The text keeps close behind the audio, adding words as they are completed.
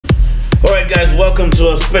guys, welcome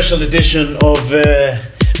to a special edition of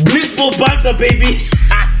Blissful Banter, baby.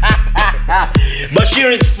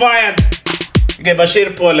 Bashir is fired. Okay,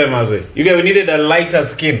 Bashir pole maze. You guys, we needed a lighter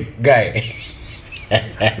skin guy.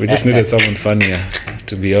 We just needed someone funnier,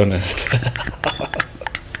 to be honest.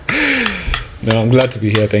 No, I'm glad to be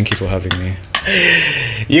here. Thank you for having me.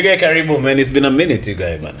 You guys, Karibu, man. It's been a minute, you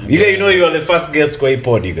guys, man. You guys, you know you are the first guest kwa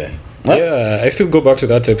pod, you guys. Huh? Yeah, I still go back to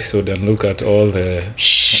that episode and look at all the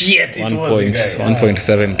shit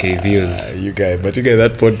 1.7k views. You guys, but you guys,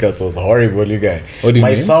 that podcast was horrible, you guys. What do you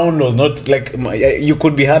mean? My sound was not like you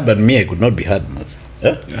could be heard, but me, I could not be heard, man.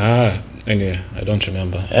 Huh? Anyway, I don't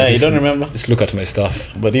remember. You don't remember? Just look at my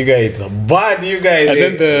stuff. But you guys, it's bad, you guys. And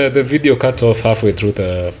then the video cut off halfway through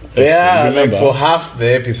the episode. Yeah, remember? Like for half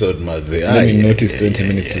the episode, Mazi. Then we noticed 20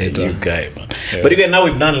 minutes later. You guys, man. Yeah. But you guys, now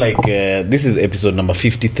we've done like, this is episode number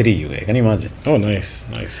 53, you guys. Can you imagine? Oh, nice.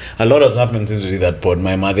 A lot has happened since we did that pod.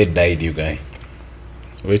 My mother died, you guys.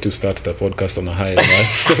 Way to start the podcast on a high.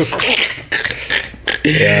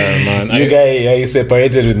 Yeah, man. I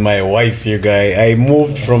separated with my wife, you guys. I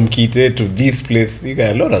moved from Kite to this place. You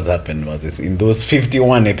guys, a lot has happened, Moses, in those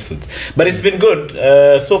 51 episodes. But it's been good.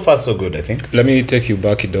 So far, so good, I think. Let me take you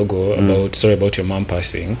back, Idogo, about your mom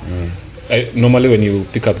passing. Normally, when you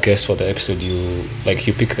pick up guests for the episode, you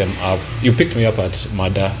pick them up. You picked me up at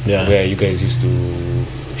Mada, where you guys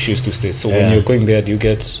she used to stay. So when you're going there, do you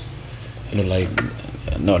get, No, I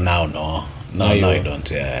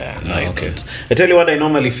don't. I don't. I tell you what I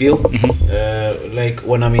normally feel. Like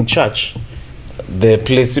when I'm in church, the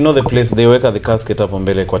place, they wake up the casket up on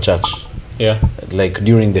Mbele kwa church. Yeah. Like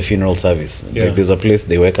during the funeral service. Yeah. Like there's a place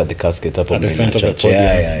they wake up the casket up on the center of the podium.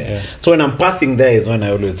 Yeah. So when I'm passing there is when I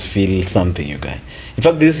always feel something, you guys. In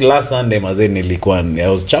fact, this last Sunday, I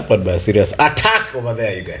was chappered by a serious attack over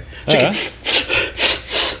there, you guys.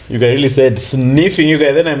 You guys really said sniffing, you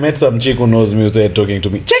guys. Then I met some chick who knows me who started talking to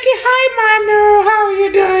me. Checky, hi, Manu. How are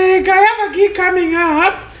you doing? I have a gig coming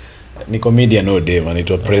up. Ni comedian all day, man. It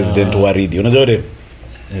was President Waridi. You know them?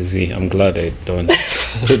 See, I'm glad I don't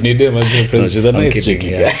need them as the president. No, she's a nice chick.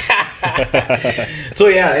 Yeah. So,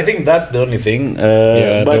 yeah, I think that's the only thing.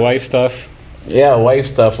 But the wife stuff. Yeah, wife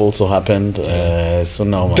stuff also happened. So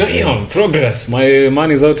now, damn, progress. My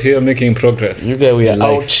man is out here making progress. You guys, we are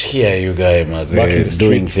out here, you guys,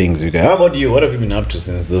 doing things. You guys. How about you? What have you been up to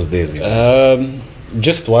since those days?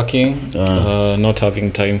 Just working, not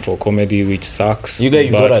having time for comedy, which sucks. You guys,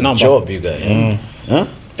 you got a job, you guys. Huh?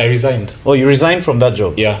 I resigned. Oh, you resigned from that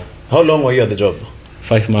job? Yeah. How long were you at the job?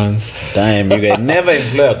 5 months. Damn, you guys never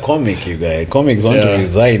employ a comic, you guys. Comics want to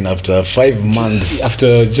resign after 5 months.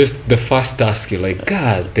 After just the first task, you're like,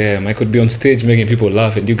 God damn, I could be on stage making people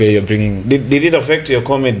laugh, and you guys are bringing. Did it affect your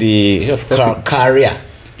comedy career?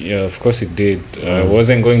 Yeah, of course it did. I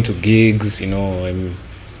wasn't going to gigs,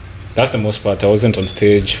 that's the most part. I wasn't on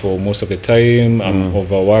stage for most of the time. I'm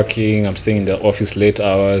overworking. I'm staying in the office late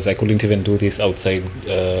hours. I couldn't even do this outside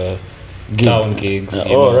town gigs.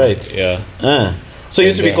 Right. Yeah. So you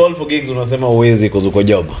used to be called for gigs unasema uwezi because uko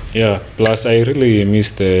job. Yeah. Plus I really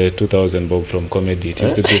missed the 2,000 bob from comedy. It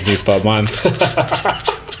used to give me per month.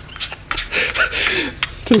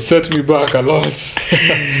 To set me back a lot.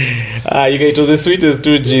 You guys, it was the sweetest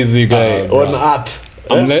 2 G's you guys on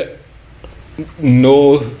earth.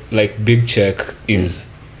 No, big check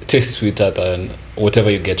tastes sweeter than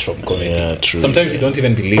whatever you get from comedy. Yeah, true. Sometimes you don't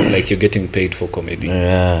even believe you're getting paid for comedy.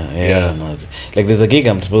 Yeah. Like there's a gig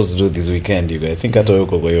I'm supposed to do this weekend, you guys. I think hata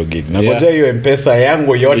yuko kwa hiyo gig. Nagoja hiyo mpesa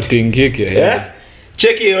yangu yote. Itingike. Yeah.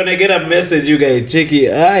 Check it when I get a message, you guys. Check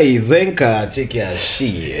it. Zenka. Check it.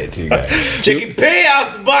 Shit, you guys. Check it. Pay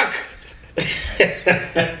us back.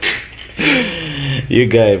 You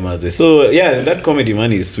guys, man. So yeah, that comedy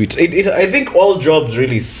money is sweet. I think all jobs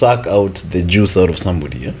really suck out the juice out of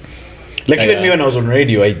somebody. Yeah. Like even me when I was on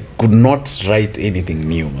radio, I could not write anything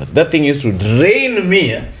new. Man. That thing used to drain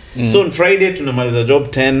me. Yeah? So on Friday, tunamaliza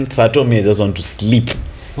job 10. Saturday, me I just want to sleep.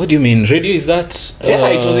 What do you mean? Radio is that? Yeah,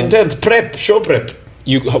 it was intense. Show prep.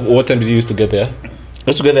 What time did you used to get there? I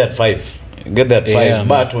used to get there at 5. Get there at 5.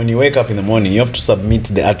 But when you wake up in the morning, you have to submit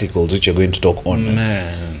the articles which you're going to talk on.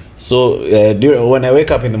 Man. So when I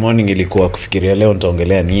wake up in the morning, ilikuwa kufikiria leo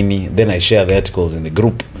nitaongelea nini. Then I share the articles in the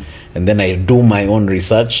group. And then I do my own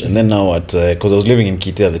research. And then now because I was living in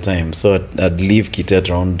Kite at the time. So I'd leave Kite at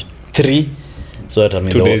around 3. So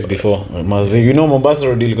that 2 days before. Mombasa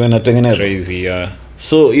Road ilikuwa inatengenezwa. Crazy, yeah.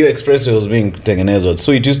 So your expressway was being tengenezwa.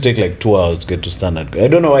 So it used to take 2 hours to get to Standard. I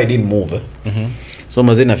don't know why I didn't move. So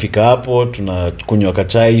mazina nafika hapo, tunakunywa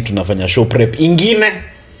kachai, tunafanya show prep ingine.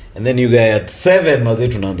 And then you guys at 7 maze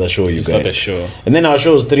tunaanza show you Start guys. the show. And then our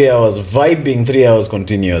show is 3 hours vibing, 3 hours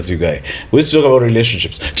continuous you guys. We used to talk about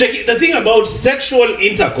relationships. Check it, the thing about sexual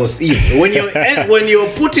intercourse is when you're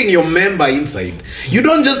putting your member inside, you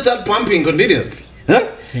don't just start pumping continuously.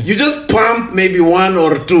 Huh? You just pump maybe 1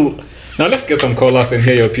 or 2. Now let's get some callers and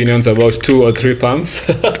hear your opinions about 2 or 3 pumps.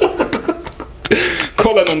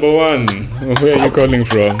 Caller number 1, where are you calling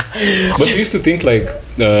from? But we used to think like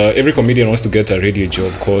every comedian wants to get a radio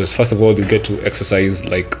job because first of all you get to exercise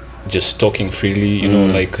like just talking freely, you know,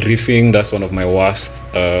 like riffing. That's one of my worst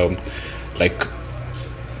like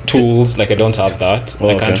tools. Like I don't have that.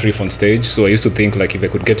 I can't riff on stage. So I used to think like if I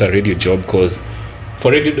could get a radio job, because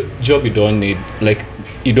for radio job you don't need like,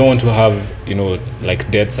 you don't want to have, you know,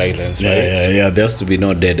 like dead silence, right? Yeah. There has to be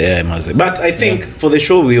no dead air, I must say. But I think for the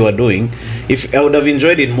show we were doing, if I would have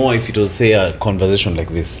enjoyed it more if it was, say, a conversation like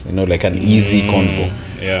this, you know, like an easy convo.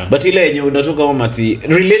 Yeah. But ile yenye unatoka umati,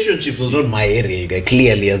 relationships was not my area, you guys,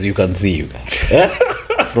 clearly, as you can see, you guys. Yeah?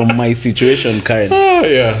 From my situation currently. Oh,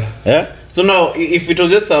 yeah. Yeah. So now, if it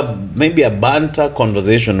was just maybe a banter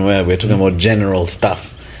conversation where we're talking about general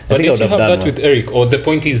stuff. But did you have that with Eric? Or the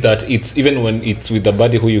point is that it's even when it's with the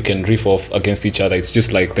buddy who you can riff off against each other, it's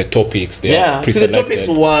just like the topics, they are pre-selected. See, the topics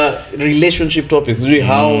were relationship topics.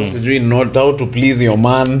 How to please your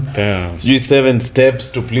man. Damn. 7 steps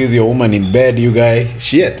to please your woman in bed, you guys.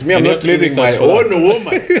 Shit, me, I'm not pleasing my own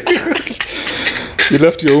woman. You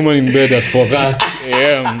left your woman in bed as for that.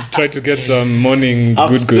 Yeah, try to get some morning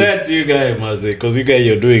good. Upset you guys, Maze, because you guys,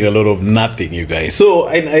 you're doing a lot of nothing, you guys. So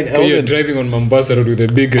you're driving on Mombasa Road with the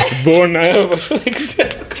biggest bone I ever.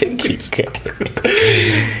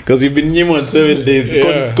 Because you've been on 7 days,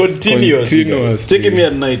 continuous. Checking me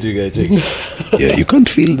at night, you guys. Check. Yeah, you can't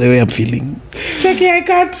feel the way I'm feeling. Checky, I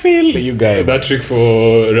can't feel you guys. That trick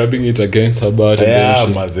for rubbing it against her butt. Yeah,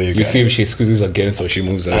 Maze, you see if she squeezes against or she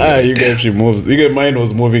moves away. You guys, she moves. You guys, mine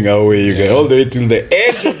was moving away, you guys, all the way till the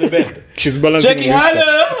edge of the bed. She's balancing. Checky,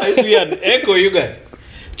 hello. I see an echo, you guys.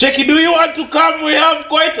 Checky, do you want to come? We have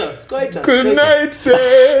coitus. Good night,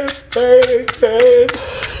 babe.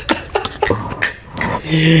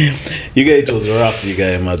 You guys, it was rough, you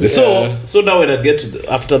guys, Maze. So now when I get to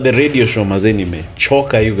after the radio show, Maze, me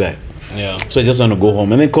choker, you guys. Yeah. So I just want to go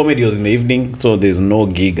home, and then comedy was in the evening, so there's no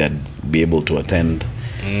gig I'd be able to attend.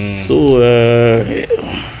 So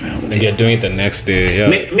you're doing it the next day. Yeah.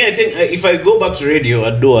 Me, I think if I go back to radio,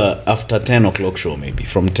 I'd do a after 10 o'clock show, maybe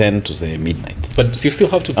from 10 to say midnight. But you still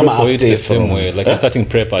have to prep for it the same way. Like you're starting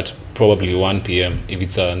prep at probably 1 p.m. if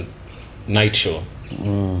it's a night show.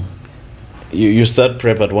 You start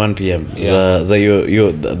prep at 1 p.m. Yeah.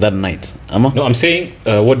 You that night. No, I'm saying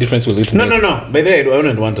what difference will it make? No. By the way, I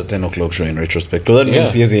wouldn't want a 10 o'clock show in retrospect. Because that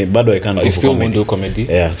means yes, but I can't. You still won't do comedy.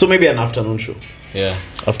 Yeah. So maybe an afternoon show. Yeah.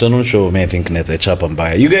 Afternoon show, I think that's a chap and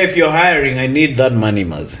buy. You guys, if you're hiring, I need that money,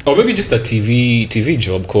 Maz. Or maybe just a TV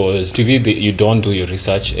job, because TV you don't do your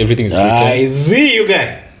research. Everything is written. I see you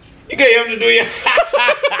guys. You guys have to do your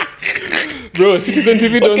Bro, Citizen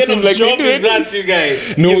TV don't seem like job is that, you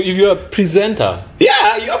guys? No, if you're a presenter.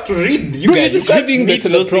 Yeah, you have to read. You're just reading the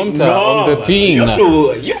teleprompter on the thing.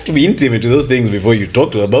 You have to be intimate to those things before you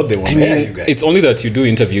talk about them. I mean, you guys. It's only that you do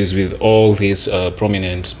interviews with all these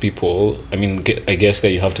prominent people. I mean, I guess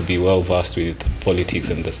that you have to be well versed with politics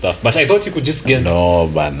and the stuff. But I thought you could just get. No,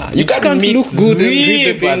 Bana. You just can't look good and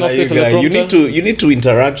read the thing off the teleprompter. You need to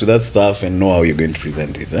interact with that stuff and know how you're going to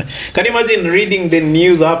present it. Can you imagine reading the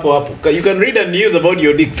news up? You can read the news about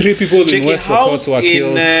your dick. 3 people in West Pokot were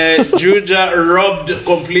killed. Juja robbed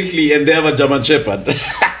completely, and they have a German Shepherd.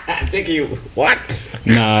 Take you. What?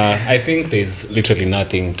 Nah, I think there's literally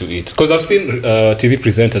nothing to it. Because I've seen TV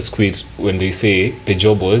presenters quit when they say the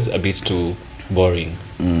job was a bit too boring.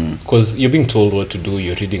 Because you're being told what to do,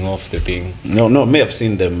 you're reading off the thing. No, may have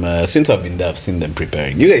seen them since I've been there. I've seen them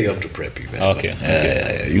preparing. You guys, you have to prep. You guys. Okay.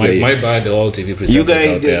 My bad, all TV presenters you guys,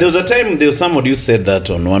 out there. There was a time somebody who said that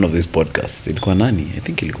on one of these podcasts. Ilikuwa nani? I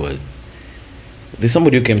think ilikuwa. There's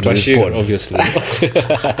somebody who came to Bashir, this pod. Obviously.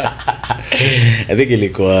 I think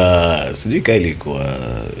ilikuwa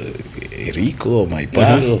Rico, my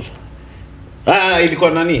pal.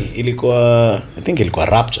 Ilikuwa nani? I think ilikuwa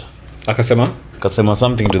Rapture. Akasema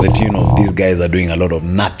something to the tune of these guys are doing a lot of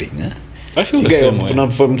nothing. I feel the same way. Kuna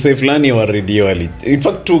msee fulani wa radio ali. In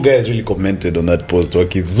fact, 2 guys really commented on that post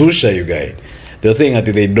wakizusha you guys. They're saying that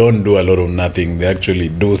they don't do a lot of nothing. They actually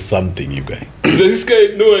do something, you guys. Does this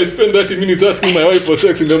guy know I spend 30 minutes asking my wife for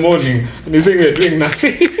sex in the morning, and he's saying we're doing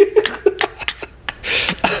nothing?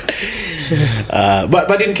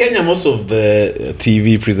 But in Kenya, most of the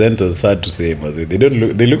TV presenters, sad to say, but they don't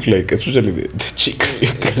look. They look like, especially the chicks.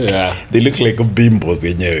 Yeah. They look like bimbos.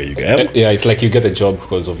 You guys. Yeah, it's like you get the job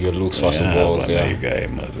because of your looks, first of all. Yeah. You guys,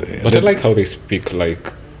 but I like how they speak.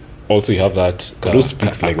 Like, also you have that. Who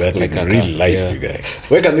speaks like that like in real life, yeah. you guys?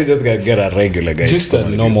 Why can't they just get a regular guy? Just a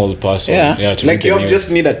normal person. Yeah. To Like read the you just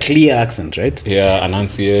news. need a clear accent, right? Yeah,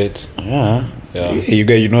 enunciate. Yeah. Yeah. You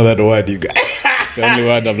guys, you know that word, you guys. It's the only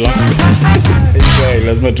word I've learned.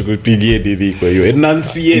 Lazima tukupigie didi kwa hiyo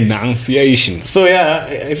Enunciation. So yeah,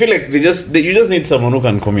 I feel like you just need someone who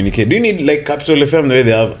can communicate. Do you need like Capital FM the way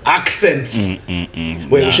they have accents?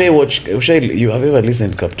 Wait, you have ever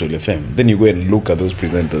listened to Capital FM? Then you go and look at those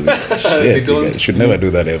presenters. Yeah, you guys should never do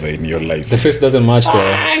that ever in your life. The face doesn't match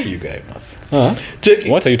the. You guys must. Check.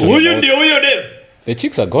 What are you talking about? Who you them? The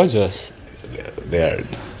chicks are gorgeous. They are.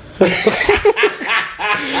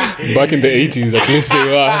 Back in the 80s, at least they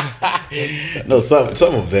were. No,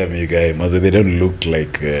 some of them, you guys, they don't look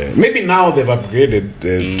like. Maybe now they've upgraded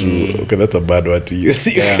to. Okay, that's a bad word to use.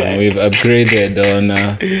 Yeah, we've upgraded on.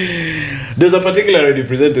 There's a particular radio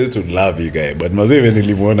presenter to love you guys, but even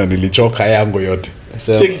nilimuona nilichoka yango yote.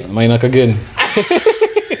 So, Mainak again.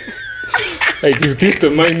 Like, is this the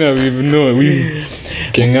minor we've known?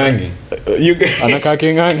 Kengangi. You guys. Anaka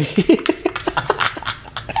Kengangi.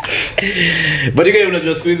 But you guys,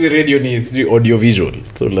 unajua siku hizi radio needs audio visual,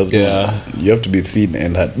 so lazima you have to be seen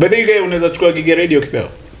and heard. But then you guys unaweza chukua gig radio kipao.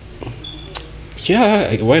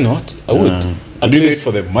 Yeah, why not? I would. At least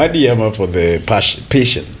for the money or for the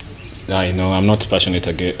passion. I know I'm not passionate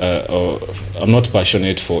I'm not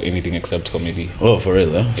passionate for anything except comedy. Oh, for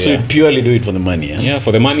real? Huh? Yeah. So you purely do it for the money? Huh? Yeah,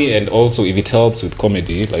 for the money, and also if it helps with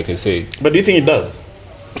comedy, like I say. But do you think it does?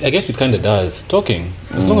 I guess it kind of does. Talking,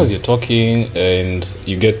 as long as you're talking and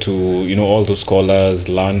you get to, all those scholars,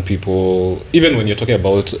 learn people, even when you're talking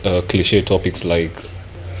about cliche topics like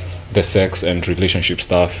the sex and relationship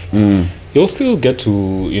stuff, you'll still get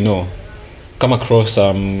to, come across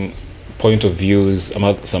some point of views,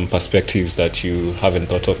 some perspectives that you haven't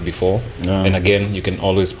thought of before. And again, you can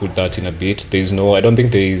always put that in a bit. I don't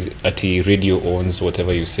think there is radio owns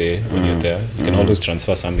whatever you say when you're there. You can always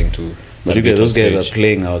transfer something to. But you guys, those guys are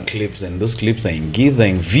playing our clips, and those clips are in Giza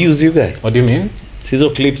in views, you guys. What do you mean? See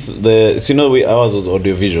those clips, ours was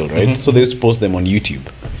audio visual, right? So they used to post them on YouTube.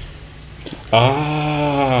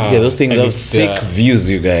 Yeah, those things have sick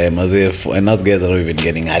views, you guys. And those guys are not even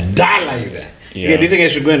getting $1, you guys. Yeah. Do you think I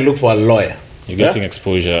should go and look for a lawyer? You're getting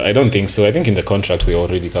exposure. I don't think so. I think in the contract we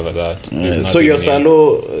already cover that. So your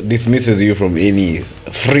salo dismisses you from any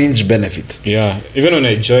fringe benefit. Yeah. Even when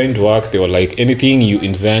I joined work, they were like, anything you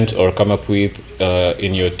invent or come up with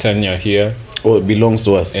in your tenure here. Oh, it belongs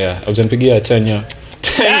to us. Yeah. I was pigia a tenure.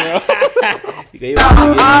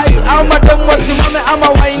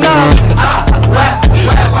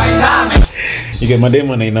 You get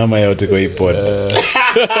mademo na inama yote kwa ipod.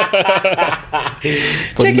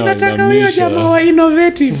 Cheki nataka huyo jamaa wa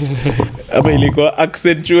innovative. Ama ilikuwa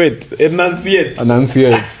accentuate, enunciate.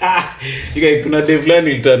 You get kuna day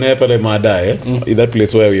flani ilitana pale Mada, in that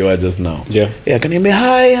place where we were just now. Yeah. Yeah, can you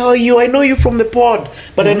hi, how are you? I know you from the pod,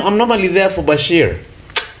 but I'm normally there for Bashir.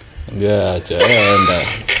 Yeah, and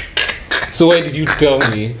so why did you tell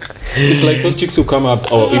me? It's like those chicks who come up,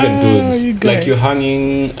 or even dudes, like you're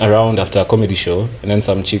hanging around after a comedy show, and then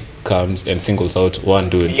some chick comes and singles out one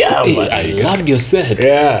dude. Yeah, hey, I loved your set.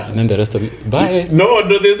 Yeah. And then the rest of it, bye. No,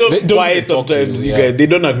 they don't buy sometimes. You guys, they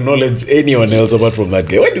don't acknowledge anyone else apart from that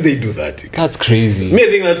guy. Why do they do that? That's crazy. Me, I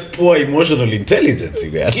think that's poor emotional intelligence.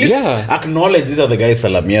 You guys, at least acknowledge these are the guys.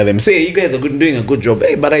 Salamia them. Say you guys are doing a good job.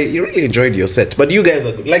 Hey, but I really enjoyed your set. But you guys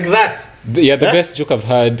are good. Like that. The best joke I've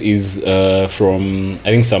had is from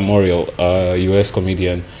I think Samorio, US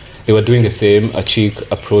comedian. They were doing the same. A chick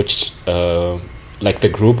approached like the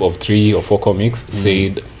group of 3 or 4 comics,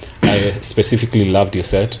 said, I specifically loved your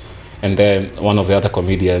set. And then one of the other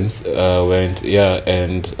comedians went,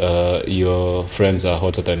 and your friends are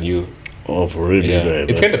hotter than you. Oh, for real? Yeah.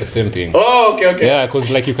 It's kind of the same thing. Oh, okay. Yeah,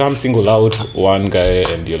 because like you can't single out one guy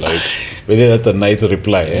and you're like... But then that's a nice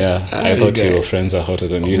reply. Yeah, I thought your friends are hotter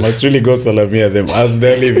than you. Must really go salamia them as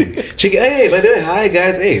they're leaving. Chick, hey, by the way, hi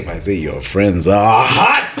guys. Hey, I say your friends are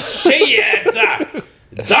hot. Shit.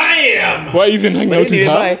 Damn. Why even hang out with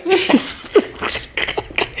her?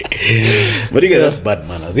 But again, that's bad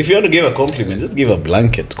manners. If you want to give a compliment, just give a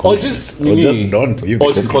blanket compliment. Or just don't.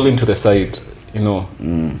 Or just call him to the side.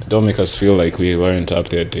 Don't make us feel like we weren't up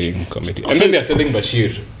there doing comedy. And then they're telling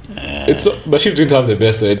Bashir. Bashir didn't have the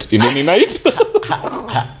best set in any night.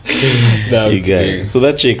 That You guys. thing. So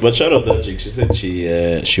that chick, but shout out that chick. She said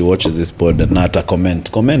she watches this pod and nata comment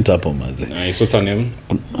hapo maze. Nice. What's her name?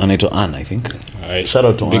 Anaitwa Ann, I think. Alright. Shout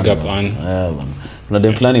out to Big Ann. up Ann. Kuna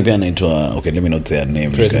dem fulani pia anaitwa, okay, let me not say her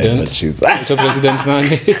name, President. but she's President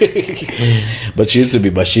nani? but she used to be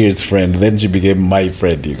Bashir's friend, then she became my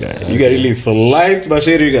friend, you guys. You guys really sliced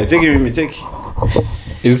Bashir, you guys. Check it, check.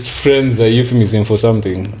 His friends are euphemism for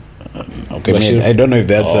something. Okay, Bashir. man, I don't know if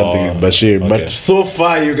they had something with Bashir, okay. but so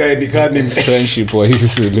far you guys can't Friendship wa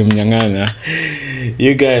hizi ulimnyang'anya.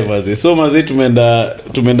 you guys maze. So maze tumeenda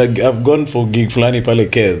I've gone for gig fulani pale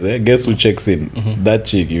Kez, guess who checks in? That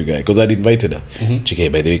chick, you guys, because I'd invited her. Chick, hey,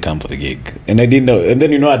 by the way, come for the gig. And I didn't know, and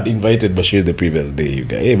then I'd invited Bashir the previous day, you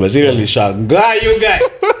guys. Hey, Bashir alishanga, you guys.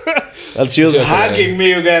 And she was hugging me,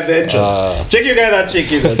 you guys, at the entrance. Check you guys, that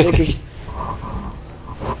chick, you guys. Check it.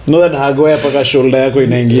 No, that hagwaya paka shoulder yako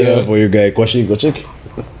inaingia hapo, you guys, kwa shingo.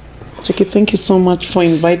 Check it, thank you so much for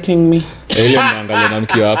inviting me. Ile mwangalia na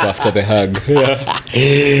mkiwa hapa after the hug.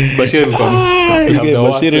 Bashir will come. You have the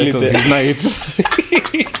worst set of his night.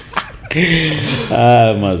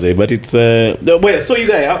 Maze, but it's wait, so you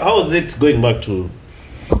guys, how is it going back to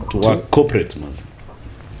work corporate, Maze?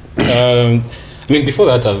 I mean, before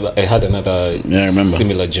that, I had another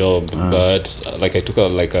similar job, but like I took a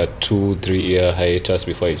 2-3 year hiatus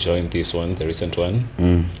before I joined this one, the recent one.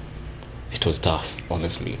 It was tough,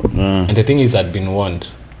 honestly. And the thing is, I'd been warned.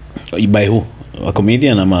 By who? A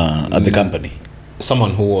comedian at the company?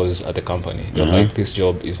 Someone who was at the company. They're like, this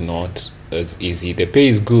job is not as easy. The pay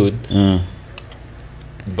is good,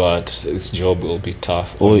 but this job will be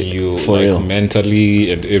tough on you, like real?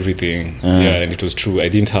 Mentally and everything. Yeah, and it was true. I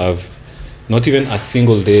didn't have not even a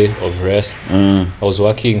single day of rest. I was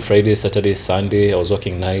working Friday, Saturday, Sunday. I was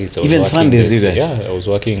working nights. I was Even working Sundays, you guys? Yeah, I was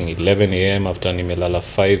working 11 a.m. after nimelala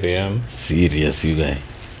 5 a.m. Serious, you guys.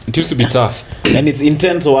 It used to be tough. And it's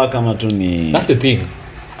intense work, ama tu ni. That's the thing.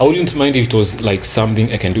 I wouldn't mind if it was like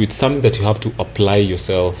something I can do. It's something that you have to apply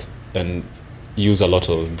yourself and use a lot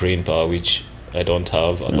of brain power, which I don't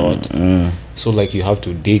have a lot. So like you have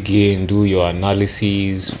to dig in, do your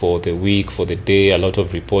analysis for the week, for the day, a lot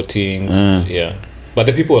of reporting. Yeah. But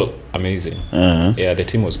the people, amazing. Yeah, the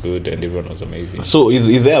team was good and everyone was amazing. So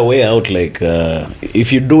is there a way out, like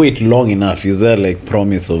if you do it long enough, is there like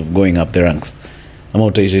promise of going up the ranks? Ama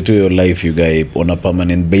utaishi tu your life, you guys, on a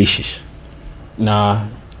permanent basis? Nah.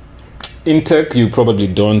 In tech, you probably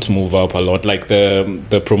don't move up a lot. Like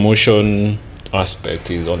the promotion aspect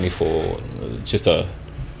is only for just a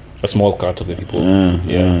small cut of the people.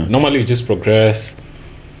 Normally you just progress.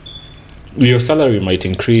 Your salary might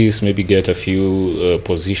increase, maybe get a few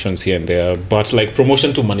positions here and there, but like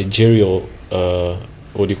promotion to managerial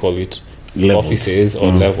what do you call it, levels. Offices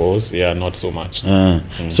or levels, not so much.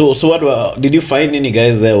 So what did you find any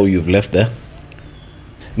guys there who you've left there?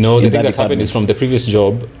 No, the thing that happened is from the previous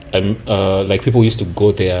job, like people used to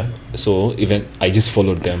go there, so even I just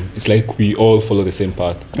followed them. It's like we all follow the same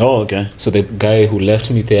path. Oh, okay. So the guy who left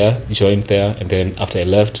me there joined there, and then after I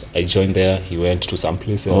left, I joined there. He went to some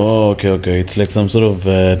place else. Oh, okay. It's like some sort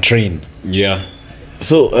of train. Yeah.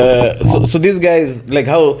 So these guys, like,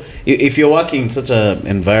 how if you're working in such an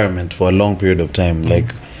environment for a long period of time,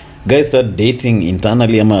 like guys start dating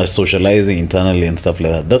internally, socializing internally and stuff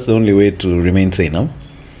like that. That's the only way to remain sane, no?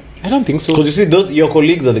 I don't think so. Because you see, your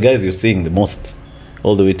colleagues are the guys you're seeing the most,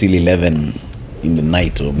 all the way till 11 in the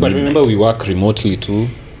night or midnight. But remember, we work remotely too.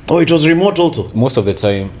 Oh, it was remote also? Most of the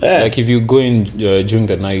time. Yeah. Like if you go in during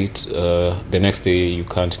the night, the next day you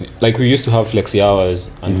can't. Like we used to have flexi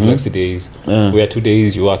hours and flexi days, where 2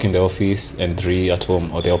 days you work in the office and 3 at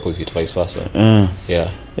home, or the opposite, vice versa.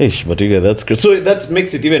 Yeah. Ish, but you guys, that's great. So that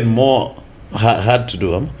makes it even more hard to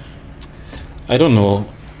do, huh? I don't know.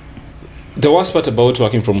 The worst part about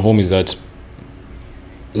working from home is that,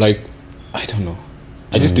 like, I don't know.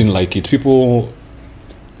 I just didn't like it. People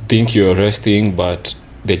think you're resting, but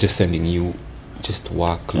they're just sending you just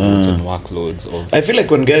workloads and workloads of. I feel like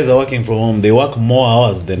when guys are working from home, they work more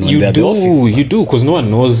hours than when they're at the office. You do, because no one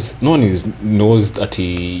knows that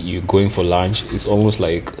you're going for lunch. It's almost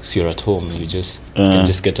like you're at home. You just can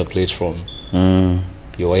just get a plate from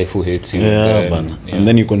your wife who hates you. And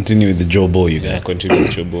then you continue with the jobo, you guys. Continue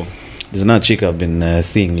with jobo. There's another chick I've been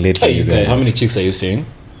seeing lately. Hey, you guys. How many chicks are you seeing?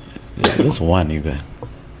 Just one, you guys.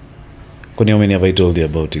 How many have I told you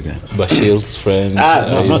about, you guys? Bashir's friend. No,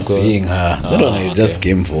 I'm not seeing her. That one I just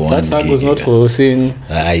came for one. That tag was not for seeing.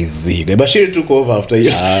 I see, you guys. Bashir took over after you.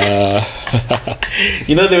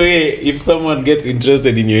 You know the way if someone gets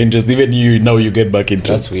interested in your interest, even now you get back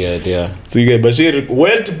interest. That's weird, yeah. So you guys, Bashir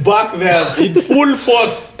went back there in full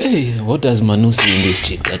force. Hey, what does Manu see in this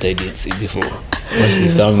chick that I didn't see before? Must be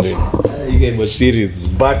something. You guys, but she is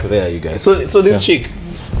back there, you guys. So this chick.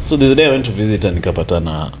 So this day I went to visit her in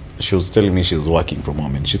Kapatana. She was telling me she was working from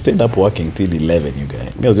home, and she stayed up working till 11. You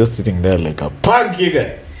guys. I was just sitting there like a punk, you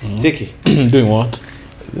guys. Take it. Doing what?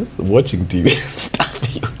 Just watching TV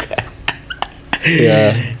stuff, you guys.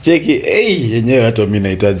 Yeah. Cheki, yenyewe hata mimi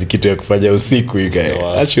nahitaji kitu ya kufanya usiku, you guys.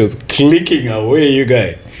 And she was clicking away, you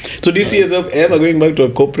guys. So do you see yourself ever going back to a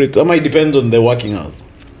corporate? It depends on the working hours.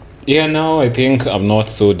 Yeah, now I think I'm not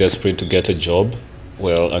so desperate to get a job.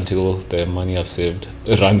 Well, until the money I've saved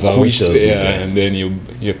runs out. And then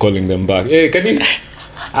you're calling them back. Hey, can you...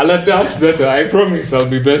 I'll adapt better. I promise I'll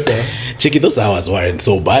be better. Check it, those hours weren't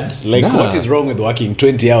so bad. Like, what is wrong with working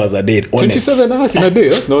 20 hours a day? Honest? 27 hours in a day.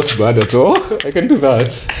 That's not bad at all. I can do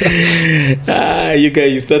that. You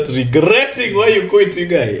guys, you start regretting why you quit, you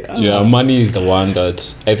guys. Yeah, money is the one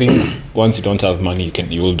that I think once you don't have money,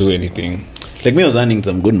 you will do anything. Like me, I was earning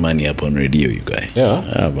some good money up on radio, you guys.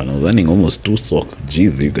 Yeah. But I was earning almost 2 sock.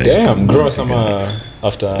 Jeez, you guys. Damn, gross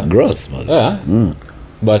after. Gross, man. Yeah.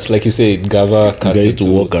 But like you said, Gava cuts you guys to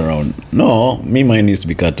walk around. No, mine used to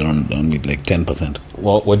be cut around only like 10%.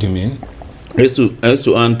 What do you mean? I used to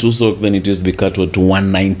earn 2 sock, then it used to be cut to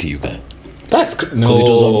 190, you guys. That's no. Because it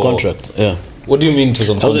was on contract. Yeah. What do you mean it was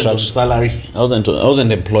on contract? I was on salary. I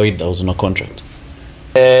wasn't employed. I was on a contract.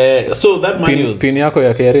 So that money was pin yako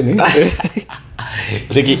ya KRA ni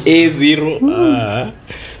Jackie A0.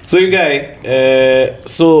 So you guys,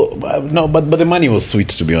 no, but the money was sweet,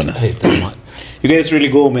 to be honest. You guys really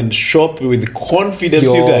go home and shop with confidence,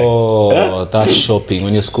 you guys. That's shopping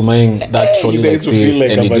when you're skumaing that trolley like this,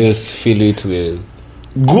 like and you just fill it with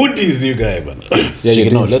goodies, you guys.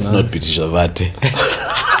 Yeah, let's not pitish that.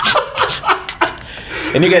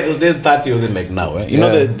 And you guys, those days 30 wasn't like now. You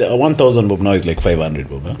know the 1,000 bob now is like 500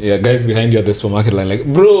 bob. Yeah, guys behind you at the supermarket line like,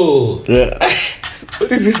 bro. Yeah.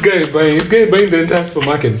 What is this guy buying? This guy buying the entire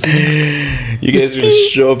supermarket. You guys really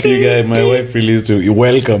shop, you guys. My wife really used to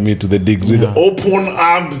welcome me to the digs with open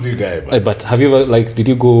arms, you guys. But have you ever, did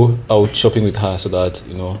you go out shopping with her so that,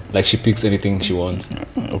 she picks anything she wants?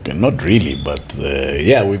 Okay, not really, but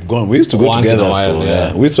we've gone. We used to go once together. In a while,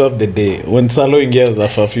 we used to have the day when Saloing years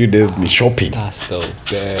after a few days shopping. That's the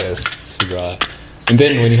best, bruh. And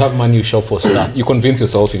then when you have money, you shop for stuff. You convince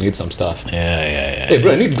yourself you need some stuff. Yeah. Hey,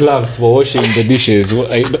 bro, I need gloves for washing the dishes.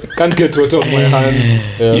 I can't get water on my hands.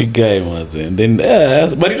 Yeah. You guy was, and then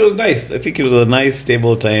but it was nice. I think it was a nice,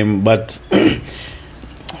 stable time. But I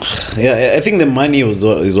think the money is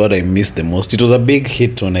what I missed the most. It was a big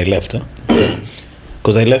hit when I left,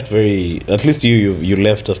 because I left at least you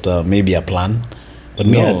left after maybe a plan, but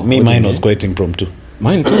mine was quite impromptu.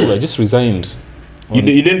 Mine too. I just resigned. You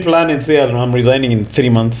didn't plan and say I'm resigning in 3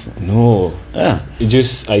 months? No. I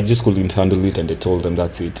just couldn't handle it, and I told them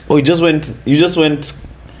that's it. Oh, you just went.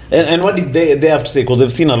 And what did they have to say? Because they've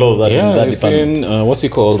seen a lot of that in that department. Seen, what's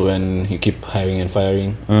it called when you keep hiring and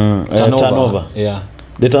firing? Turnover. Yeah.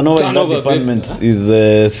 The turnover in that department is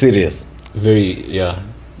serious. Very, yeah.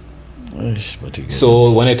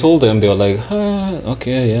 So when I told them, they were like,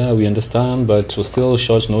 okay, yeah, we understand, but we're still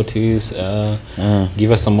short notice.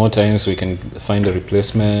 Give us some more time so we can find a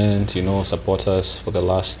replacement, support us for the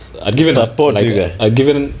last... I'd given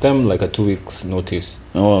them like a 2 weeks notice.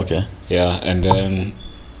 Oh, okay. Yeah, and then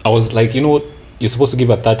I was like, you're supposed to give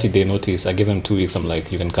a 30-day notice. I gave them 2 weeks. I'm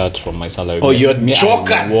like, you can cut from my salary. Oh, you're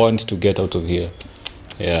joking! I want to get out of here.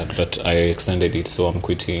 Yeah, but I extended it, so I'm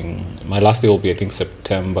quitting. My last day will be, I think,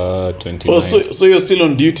 September 29th. Oh, so you're still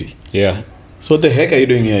on duty? Yeah. So what the heck are you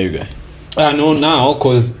doing here, you guys? No, now,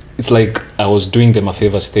 because it's like I was doing them a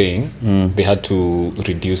favor staying. They had to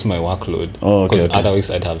reduce my workload. Oh, okay. Because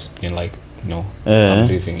otherwise I'd have been like, no, I'm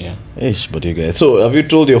leaving, yeah. Ish, but you guys. So have you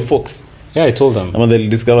told your folks? Yeah, I told them. And they'll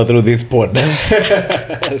discover through this pod.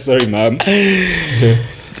 Sorry, ma'am.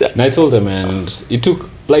 And I told them, and it took,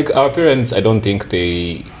 our parents, I don't think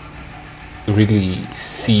they really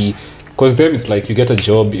see, because them it's like you get a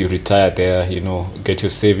job, you retire there, get your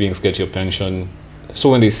savings, get your pension. So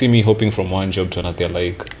when they see me hopping from one job to another, they're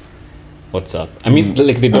like, what's up? I mean,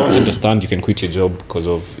 they don't understand you can quit your job because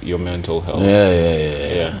of your mental health.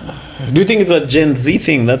 Yeah. Do you think it's a Gen Z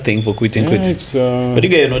thing, that thing for quitting? It's, but you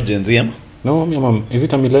guys are not Gen Z, am? No, mom. Is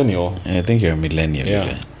it a millennial? I think you're a millennial.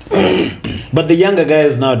 Yeah. But the younger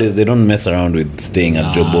guys nowadays, they don't mess around with staying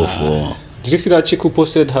at job for... Did you see that chick who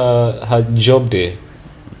posted her job day?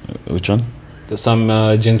 Which one? There's some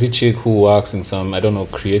Gen Z chick who works in some, I don't know,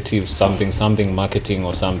 creative something marketing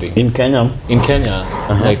or something. In Kenya? In Kenya.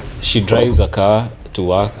 She drives a car to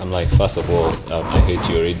work. I'm like, first of all, I hate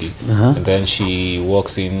you already. And then she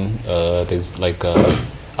walks in, there's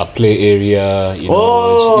a play area. You know,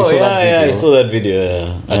 Oh, you saw yeah, that video. I saw that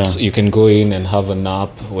video. Yeah. You can go in and have a nap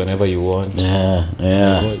whenever you want.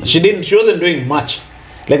 Yeah. She wasn't doing much.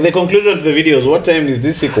 Like the conclusion of the video was, what time is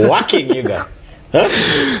this chick working, you guys? Huh?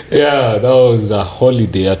 Yeah, that was a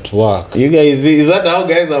holiday at work. You guys, is that how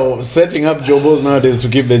guys are setting up jobs nowadays to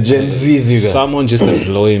keep the Gen Zs, you guys? Someone just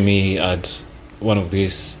employed me at one of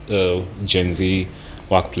these Gen Z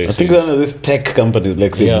workplaces. I think one of these tech companies,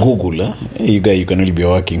 like say Google, huh? Hey, you guys, you can only be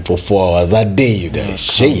working for 4 hours a day, you guys.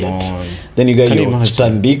 Shit. Then you guys, you're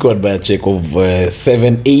standing by a check of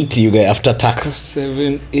 780, you guys, after tax.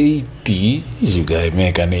 780? You guys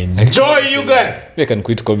make an enjoy, you guys. I can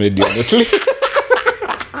quit comedy, honestly.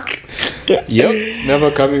 Yep,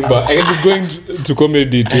 never coming back. I can be going to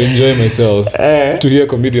comedy to enjoy myself, to hear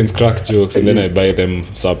comedians crack jokes, and then I buy them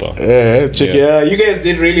supper. You guys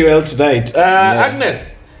did really well tonight.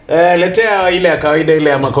 Agnes, letea ile ya kawaida ile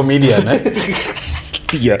ya comedian.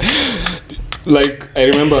 Yeah. Like, I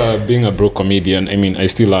remember being a broke comedian. I mean, I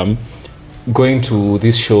still am. Going to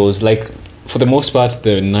these shows, like, for the most part,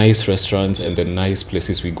 the nice restaurants and the nice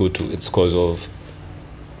places we go to, it's because of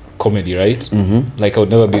comedy, right? Mm-hmm. Like, I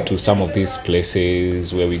would never be to some of these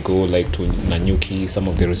places where we go, like to Nanyuki, some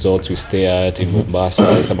of the resorts we stay at in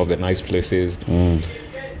Mombasa, some of the nice places.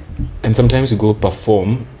 And sometimes you go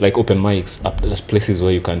perform, like open mics, at places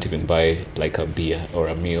where you can't even buy like a beer or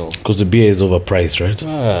a meal. Because the beer is overpriced, right?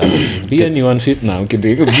 Beer ni 150 now.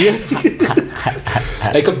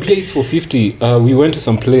 Like a place for 50. We went to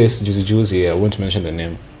some place, Juicy, I won't mention the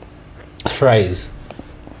name. Fries.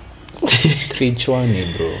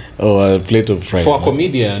 320, bro. Oh, a plate of fries. For a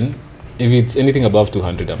comedian, if it's anything above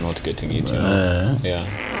 200, I'm not getting it. You know? Yeah.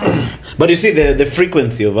 But you see, the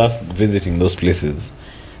frequency of us visiting those places,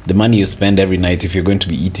 the money you spend every night if you're going to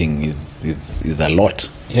be eating is a lot.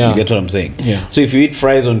 Yeah. You get what I'm saying? Yeah. So if you eat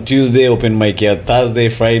fries on Tuesday, open mic here, Thursday,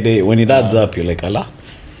 Friday, when it adds up, you're like, Allah.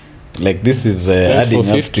 Like this is adding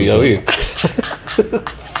for 50 up to a week.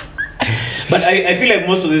 But I feel like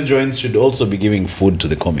most of these joints should also be giving food to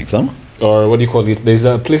the comics, huh? Or what do you call it? There's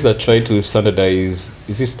a place that tried to standardize.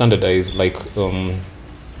 Is it standardized? Like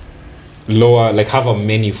lower, like have a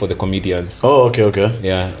menu for the comedians. Oh, okay.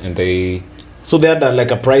 Yeah, and they. So they had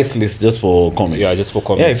like a price list just for comics. Yeah, just for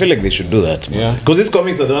comics. Yeah, I feel like they should do that. Yeah, because these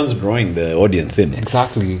comics are the ones drawing the audience in.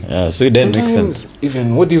 Exactly. Yeah, so it then makes sense.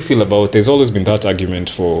 Even what do you feel about? There's always been that argument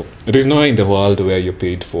for. There's nowhere in the world where you're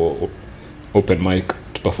paid for open mic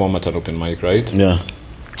to perform at an open mic, right? Yeah.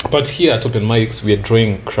 But here at open mics, we are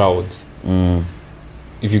drawing crowds.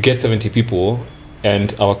 If you get 70 people,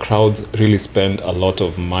 and our crowds really spend a lot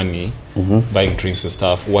of money buying drinks and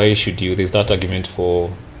stuff, why should you? There's that argument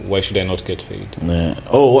for why should I not get paid? Yeah.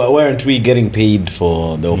 Oh, why aren't we getting paid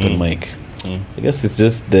for the open mic? I guess it's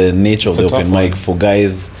just the nature of the open mic for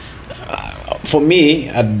guys. For me,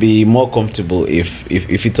 I'd be more comfortable if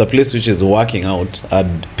it's a place which is working out.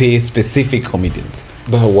 I'd pay specific comedians.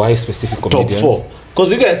 But why specific comedians? Top 4.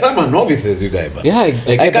 Because you guys, some are novices, you guys. But yeah, I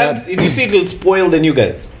get can't. That. You see, it'll spoil the new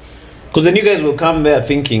guys. Because the new guys will come there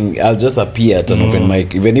thinking I'll just appear at an open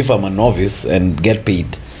mic, even if I'm a novice, and get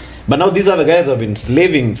paid. But now these other guys have been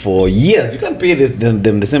slaving for years. You can't pay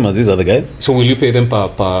them the same as these other guys. So will you pay them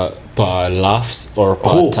per laughs or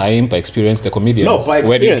per time, per experience, the comedians? No, per experience.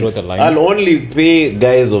 Where do you draw the line? I'll only pay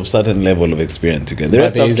guys of certain level of experience. Again.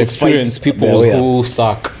 But there is experienced people who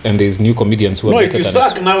suck, and there's new comedians who are better than us. No, if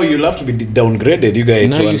you suck now, you'll have to be downgraded. You guys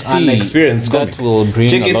to an unexperienced comic. That will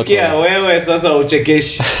bring a lot of... You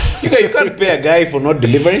can't pay a guy for not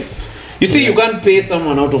delivering. You see, you can't pay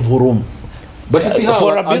someone out of Hurum. But you see how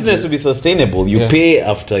for a business to be sustainable, you pay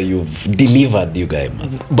after you've delivered, you guys.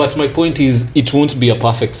 But my point is, it won't be a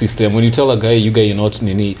perfect system. When you tell a guy, you guys, you're not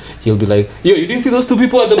Nini, he'll be like, yo, you didn't see those 2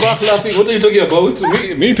 people at the back laughing? What are you talking about?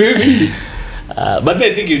 Me, pay me. But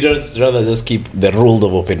I think you rather just keep the rule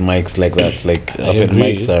of open mics like that. Like open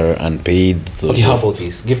mics are unpaid. So okay, how about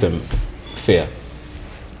this? Give them fare,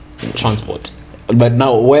 transport. But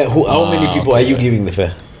now, how many people are you giving the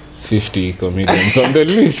fare? 50 comedians on the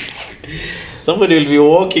list. Somebody will be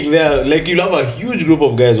walking there, like you'll have a huge group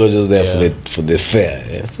of guys who are just there for the fare.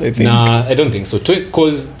 Yeah? So I think. Nah, I don't think so.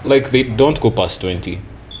 Because like they don't go past 20.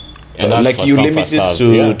 And that's like you limit it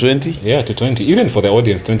to 20? Yeah, to 20. Even for the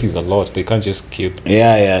audience, 20 is a lot. They can't just keep. 20.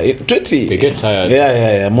 They get tired.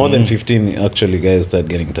 Yeah. More than 15 actually guys start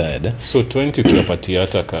getting tired. Eh? So 20 ukiwapatia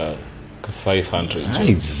hata ka 500.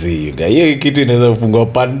 I see you guys. Hiyo kitu inaweza kufungua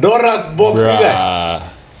Pandora's box you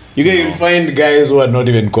guys. You'll find guys who are not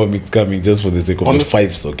even comics coming just for the sake of the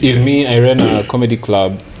 5 stock. If me, I ran a comedy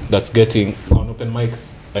club that's getting on open mic,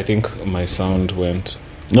 I think my sound went.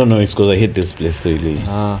 No, it's because I hate this place really.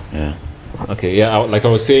 Yeah. Okay, yeah, like I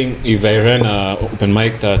was saying, if I ran a open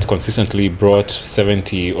mic that consistently brought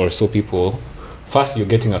 70 or so people, first you're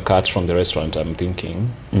getting a cut from the restaurant, I'm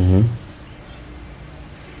thinking.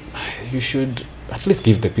 You should at least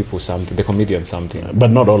give the people something, the comedians something.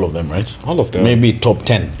 But not all of them, right? All of them. Maybe top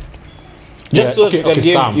 10. Just so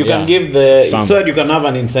you can give the some. so that you can have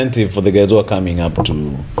an incentive for the guys who are coming up to,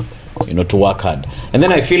 you know, to work hard. And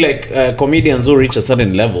then I feel like comedians who reach a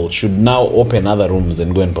certain level should now open other rooms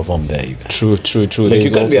and go and perform there. You guys. True. Like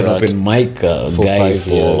you can't be an open mic guy for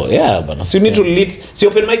years. Yeah, but so you need to lead. See,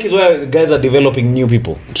 open mic is where guys are developing new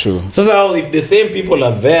people. True. So how if the same people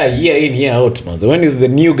are there year in year out, man, so when is the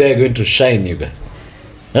new guy going to shine, you guys?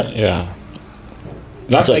 Yeah.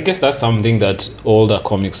 I guess that's something that older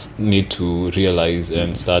comics need to realize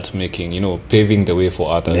and start making, you know, paving the way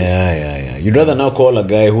for others. Yeah. You'd rather now call a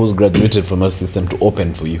guy who's graduated from our system to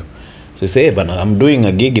open for you. So you say, hey, bana, I'm doing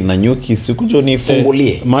a gig in Nanyuki, sikujo ni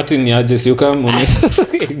fungulie. Martin Yajes, you come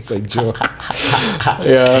inside joke.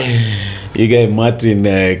 Yeah. You guy Martin,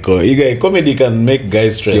 comedy can make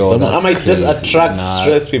guys stressed. I might just attract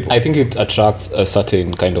stressed people. I think it attracts a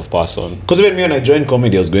certain kind of person. Because even me when I joined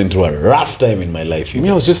comedy, I was going through a rough time in my life.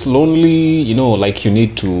 I was just lonely, you know, like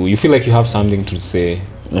you feel like you have something to say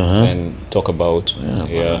and talk about.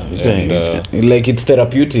 And, like it's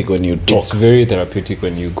therapeutic when you talk. It's very therapeutic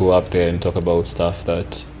when you go up there and talk about stuff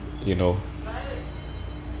that, you know,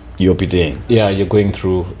 you're pitying. Yeah, you're going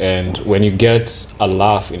through, and when you get a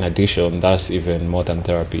laugh in addition, that's even more than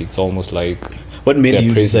therapy. It's almost like what made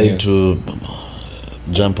you decide to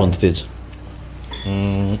jump on stage?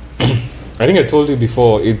 I think I told you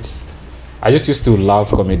before, I just used to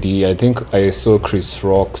love comedy. I think I saw Chris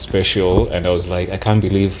Rock's special and I was like, I can't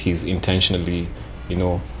believe he's intentionally, you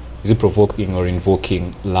know, is it provoking or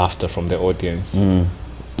invoking laughter from the audience?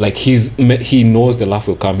 Like he knows the laugh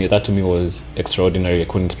will come here. That to me was extraordinary. I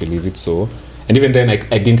couldn't believe it. So, and even then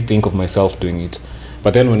I didn't think of myself doing it.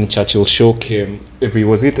 But then when Churchill show came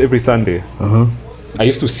every Sunday, I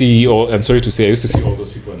used to see I used to see all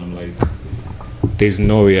those people and I'm like, there's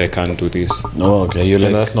no way I can't do this. Oh, okay. You're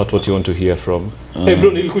and that's not what you want to hear from. Hey bro,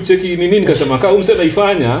 nilikucheki nini nikasema ka umsema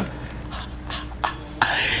ifanya.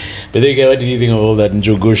 But then what did you think of all that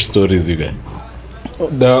Njugush stories you got?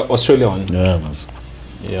 The Australia one. Yeah, man.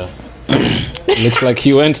 Yeah. Looks like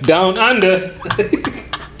he went down under.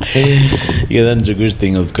 Yeah, that Njugush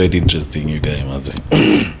thing was quite interesting, you guys, man.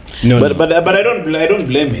 But I don't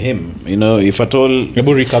blame him. You know, if at all. Maybe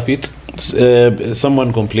recap it.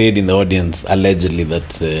 Someone complained in the audience allegedly that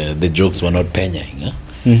the jokes were not penying.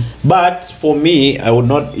 But for me, I would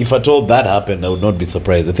not. If at all that happened, I would not be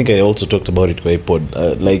surprised. I think I also talked about it by pod.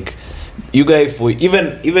 Like, you guys, for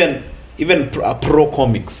even pro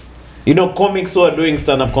comics. You know, comics who are doing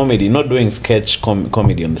stand-up comedy, not doing sketch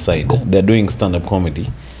comedy on the side. They're doing stand-up comedy.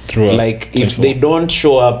 True. Like, if they don't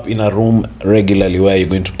show up in a room regularly where you're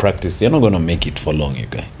going to practice, they're not going to make it for long, you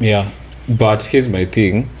guys. Yeah. But here's my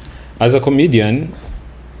thing. As a comedian,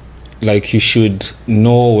 like, you should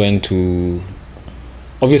know when to...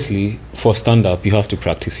 Obviously, for stand-up, you have to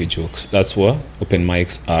practice your jokes. That's what open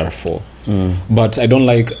mics are for. But I don't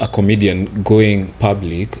like a comedian going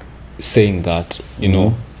public saying that, you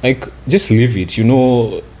know... Like, just leave it. You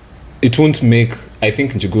know, it won't make... I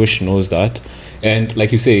think Njugush knows that. And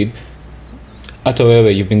like you said, at however,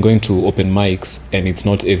 you've been going to open mics and it's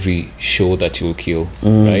not every show that you'll kill,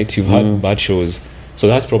 right? You've had bad shows. So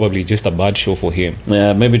that's probably just a bad show for him.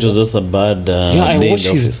 Yeah, maybe it was just a bad I watched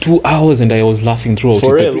his 2 hours and I was laughing throughout.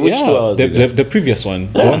 For real? Which 2 hours? The previous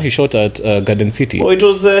one. The one he shot at Garden City. Oh, it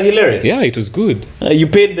was hilarious. Yeah, it was good. You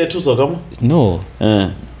paid the $2 No.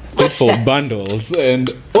 Paid for bundles and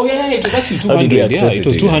it was actually 200. Yeah, it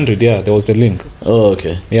was 200. Yeah, there was the link. Oh,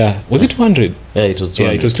 okay. Yeah, was it 200? Yeah, it was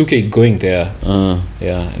 200. Yeah, it was 2K going there.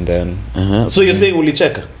 Yeah, and then. So you're saying Uli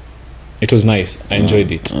Cheka? It was nice. I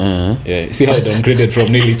enjoyed it. Yeah, see how I downgraded from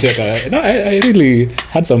Nili Cheka. No, I really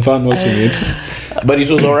had some fun watching it. But it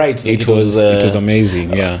was alright. It was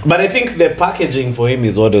amazing. Yeah. But I think the packaging for him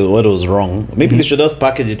is what was wrong. Maybe they should just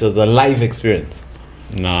package it as a live experience.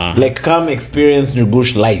 Nah. Like, come experience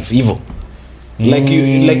Njugush live, evil. Like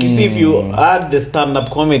you see, if you add the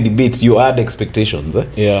stand-up comedy bits, you add expectations.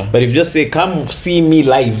 Yeah. But if you just say, come see me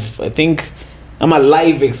live, I think I'm a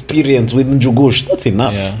live experience with Njugush. That's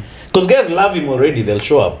enough. Yeah. Because guys love him already. They'll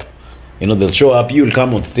show up. You know, they'll show up. You'll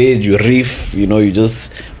come on stage. You riff. You know, you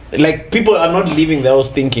just... Like, people are not leaving their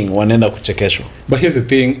house thinking, wanaenda kuchekesho. But here's the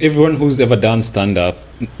thing. Everyone who's ever done stand-up,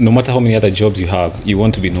 no matter how many other jobs you have, you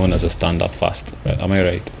want to be known as a stand-up first. Right? Am I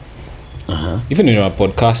right? Even when you're a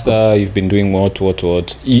podcaster, you've been doing what.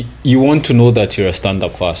 You want to know that you're a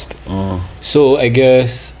stand-up first. So I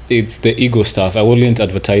guess it's the ego stuff. I wouldn't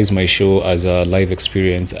advertise my show as a live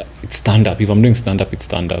experience. It's stand-up. If I'm doing stand-up, it's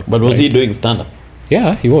stand-up. But was he doing stand-up?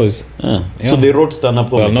 Yeah, he was. Yeah. So they wrote stand-up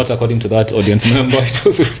comedy? Well, not according to that audience member. It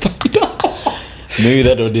was stand-up. Maybe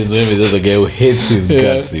that audience member is a guy who hates his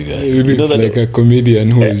guts, you guys. Maybe it's like a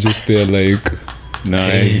comedian who is just there like, nah,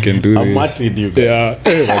 he can do this. Martin, you guys. Yeah,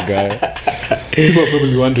 that guy. People are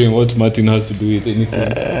probably wondering what Martin has to do with anything.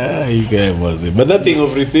 You guys must. But that thing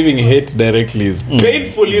of receiving hate directly is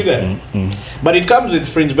painful, you guys. But it comes with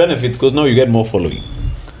fringe benefits because now you get more following.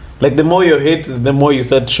 Like the more you hate, the more you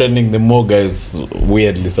start trending, the more guys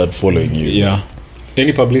weirdly start following you. Yeah.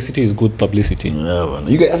 Any publicity is good publicity. Yeah, man.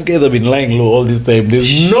 You guys have been lying low all this time.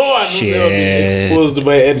 There's no one who's ever been exposed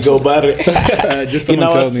by Edgar Barry. Just someone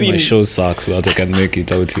tell me my show sucks so that I can make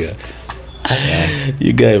it out here.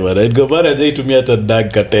 You guys, man. Edgar Barry hajaitumia hata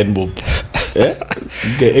dag ka 10 bob.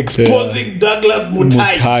 Exposing Douglas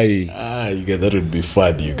Mutai. You guys, that would be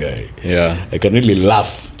fun, you guys. Yeah. I can really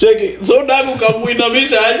laugh. Check it. So dag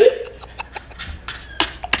ukamuinamisha aje?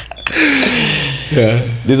 Yeah.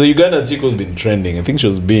 There's a Uganda chick who's been trending. I think she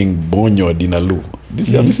was being bonyoed in a loo.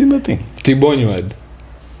 Have you seen that thing? Tibonyoed.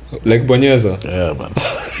 Like bonyeza. Yeah, man.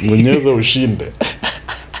 Bonyeza ushinde.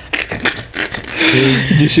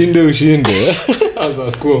 Jishinde ushinde. As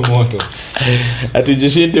a school motto. Ati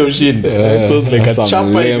jishinde ushinde. It was like a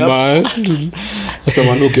chapa.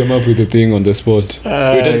 Someone who came up with the thing on the spot.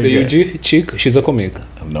 Wait, the UG chick? She's a comic.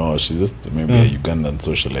 No, she's just maybe a Ugandan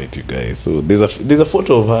socialite, you guys. So there's a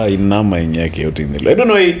photo of her in Nama in Yaki out in the. I don't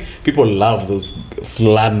know why people love those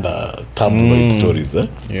slander tabloid stories.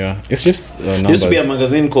 Yeah, it's just numbers. There used to be a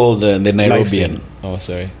magazine called the Nairobian. Oh,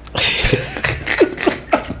 sorry.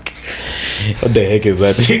 What the heck is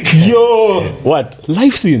that? Yo, what?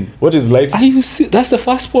 Life Scene. What is Life Scene? Are you see? That's the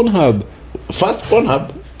first Pornhub. First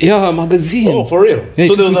Pornhub? Yeah, a magazine. Oh, for real? Yeah,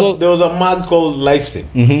 so there was a mag called Life Scene.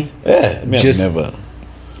 Yeah, I've never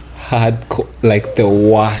had like the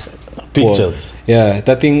worst pictures. Porn. Yeah,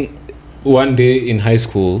 that thing. One day in high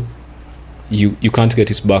school, you can't get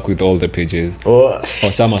it back with all the pages. Or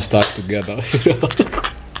some are stuck together.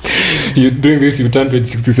 You're doing this, you turn page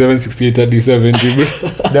 67, 68, 37.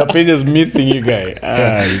 The page is missing, you guys.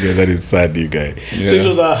 You guys, that is sad, you guys. Yeah. So it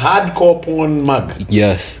was a hardcore porn mag.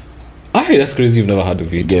 Yes. That's crazy. You've never heard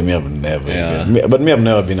of it. Yeah, me have never. Yeah. But me have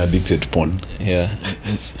never been addicted to porn. Yeah.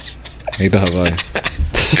 Neither have I.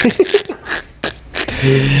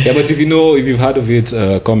 Yeah, but if you've heard of it,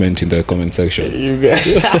 comment in the comment section. You guys.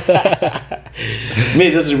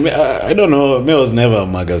 I don't know. Me was never a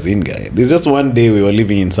magazine guy. There's just one day we were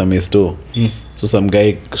living in some store. So some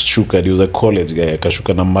guy shuka. He was a college guy.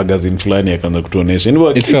 Akashuka na magazine flani akaanza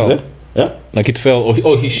kutuonesha. It fell. Yeah, like it fell.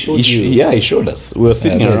 Oh, he showed you. Yeah, he showed us. We were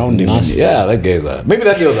sitting around him. Yeah, that guy's maybe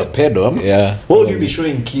that guy was a pedo. Yeah. What would you be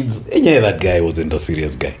showing kids? Yeah, that guy wasn't a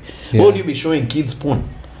serious guy. Yeah. What would you be showing kids porn?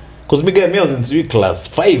 Because me was in class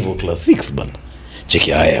 5 or class 6, man.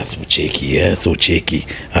 Cheki haya, so cheki, yeah, so cheki.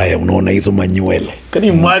 Haya, unaona hizo manywele. Can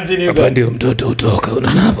you imagine you guys? Ndio mtoto utoka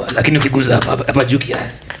unaona hapa, lakini ukiguza hapa juu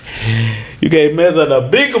kiasi. You guys measured a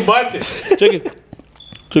big button.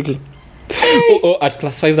 Cheki. At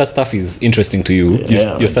class 5 that stuff is interesting to you.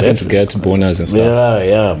 You're starting to get boners and stuff.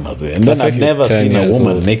 Yeah, man. And then I've never seen a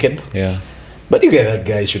woman naked. Yeah. But you get that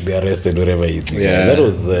guy should be arrested wherever he is. Yeah. That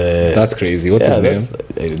was that's crazy. What's his name?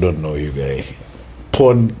 I don't know, you guy.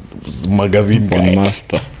 Porn magazine porn guy.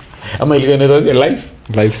 Master. Am I going to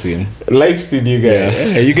Life Scene, you guys.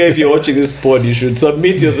 Yeah. You guys, if you're watching this pod, you should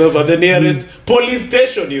submit yourself at the nearest police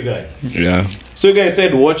station, you guys. Yeah. So you guys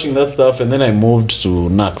started watching that stuff, and then I moved to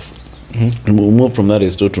Nax. We moved from that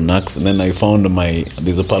store to Nax, and then I found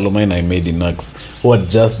there's a pal of mine I made in Nax who had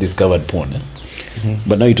just discovered porn.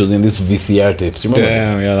 But now it was in this VCR tapes. You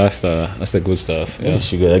remember? Yeah, that's the good stuff. Yeah.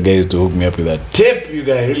 That guy used to hook me up with that tape. You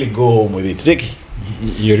guys really go home with it. Check.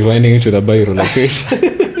 You're rewinding it to the Bible like this.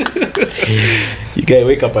 You guys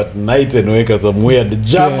wake up at night and wake up some weird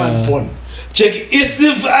German porn. Check. Ich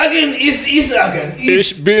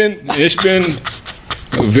bin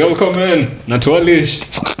willkommen, natürlich.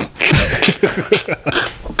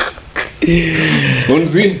 Und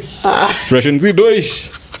Sie sprechen Sie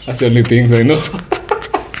durch. That's the only things I know.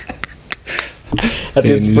 At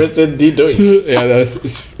sprechen Sie Deutsch. Yeah, that's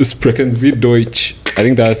sprechen Sie Deutsch. I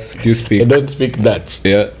think that's, do you speak? I don't speak Dutch.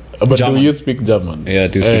 Yeah. But German. Do you speak German? Yeah, I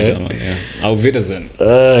do speak German, yeah. Auf Wiedersehen.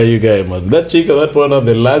 You guys must. That chick or that one of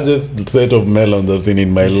the largest set of melons I've seen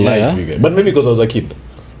in my life, you guys. But maybe because I was a kid.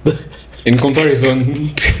 In comparison.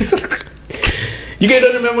 You guys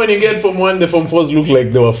don't remember when you get Form 1, the Form 4s look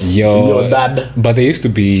like they were your dad. But they used to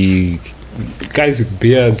be guys with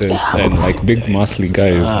beards and like big muscly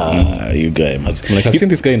guys. You guy must. Like I've seen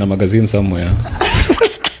this guy in a magazine somewhere.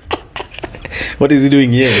 What is he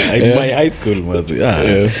doing here? In my high school, was it?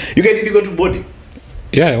 You guys, did you go to boarding?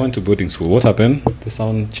 Yeah, I went to boarding school. What happened? The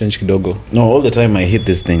sound changed kidogo. No, all the time I hit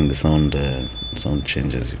this thing, the sound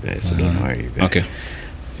changes, you guys. So don't worry, you guys. Okay.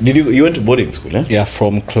 Did you went to boarding school? Yeah,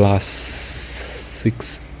 from class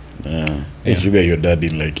 6. Yeah. You guys, your dad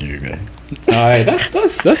didn't like you, guys.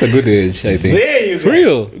 That's a good age, I think. Say you, for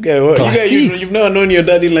real. You guys, you've never known your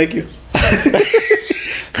dad didn't like you.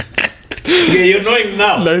 Okay, you're knowing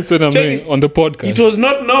now. That's what I'm doing on the podcast. It was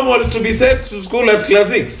not normal to be sent to school at class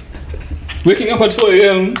 6. Waking up at 4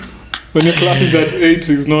 a.m. when your class is at 8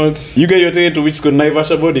 is not... You guys, you're taken to which school?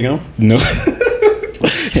 Naivasha boarding, huh? No.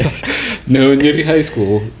 No, Nyeri High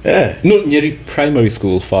School. Yeah. No, Nyeri Primary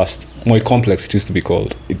School first. Moi Complex, it used to be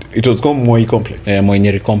called. It was called Moi Complex. Yeah, Moi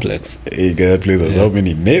Nyeri Complex. Hey, guys, that place has how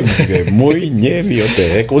many names? Moi Nyeri, what the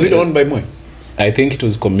heck? Was it owned by Moi? I think it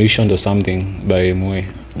was commissioned or something by Moi.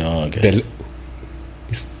 No, okay.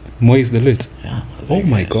 Moi is the lit. Yeah. Oh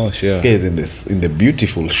my gosh, yeah. Guys, in the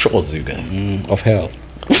beautiful shores, you guys. Of hell.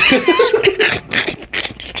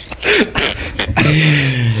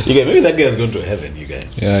 You guys, maybe that guy is going to heaven, you guys.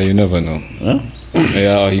 Yeah, you never know. Huh?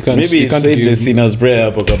 Yeah, you can't. Maybe you can't say the sinner's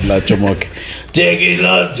prayer hapo kabla chomoke. Cheki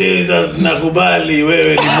Lord Jesus, nakubali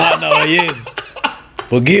wewe ni mwana wa Yesu.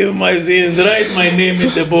 Forgive my sins, write my name in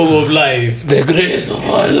the book of life. The grace of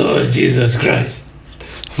our Lord Jesus Christ.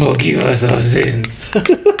 Forgive us our sins.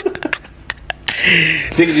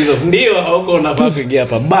 Cheki Jesus, ndio hauko unafaa kuingia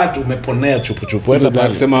hapa, but umeponea chupu hata Baba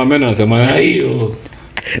kusema amen, anasema hiyo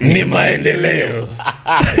ni maendeleo.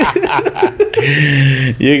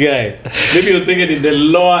 You guys, maybe you're singing in the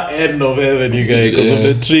lower end of heaven, you guys, because of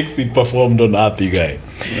the tricks it performed on earth, you guys.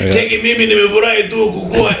 Cheki mimi nimefurahi tu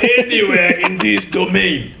kukua anywhere in this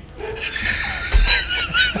domain.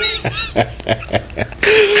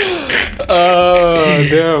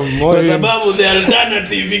 Damn, kwa sababu the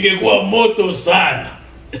alternative ingekuwa moto sana.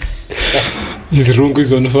 His rungu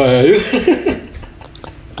is on fire.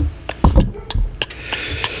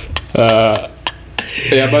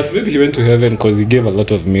 Yeah, but maybe he went to heaven because he gave a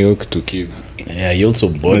lot of milk to kids. Yeah, he also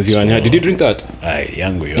bought. Did you drink that?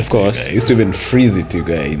 Yangu, of course. I used to even freeze it, you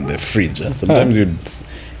guys, in the fridge. Sometimes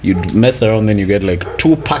you'd mess around, then you get like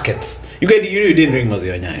 2 packets. You didn't drink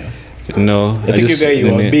maziwa nyayo. No, I think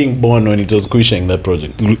you were being born when it was Kuisheng, that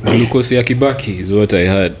project. Glucose ya Kibaki is what I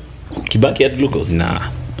had. Kibaki had glucose? Nah.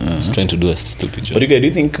 I was trying to do a stupid job. But do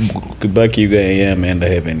you think Kibaki, you guys, ameenda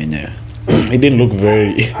heaven in here? He didn't look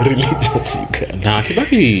very religious, you guys. Nah,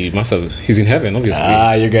 Kibaki must have... He's in heaven, obviously.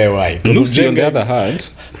 You guys, why? Lucy, on the other hand...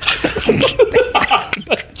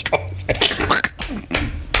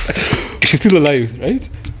 She's still alive, right?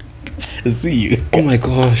 See you. Oh my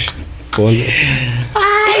gosh. Paul.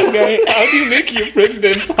 Guy, how do you make your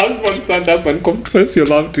president's husband stand up and confess your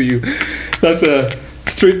love to you? That's a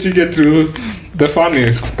straight ticket to the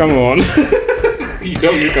funniest. Come on. You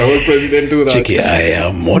don't make a whole president do that. Chiki, I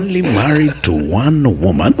am only married to one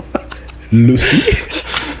woman, Lucy.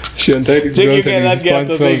 She untied his belt and his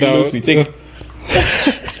pants fell down.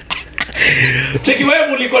 Cheki, wewe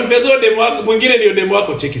mulikonfeso demo wako, mwingine ndio demo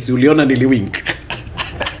wako. Cheki, si uliona niliwink.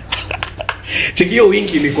 Cheki, hiyo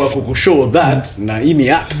wink ilikuwa kukushow that na ini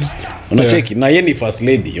act. Unacheki, na yeye ni first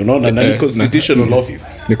lady, unaona, na ni constitutional office.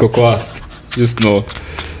 Niko coast. Just know.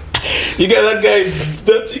 You get that guy,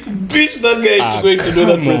 that chick, bitch, that guy is going to do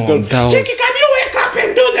that press conference. Cheki, can you wake up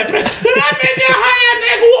and do the press?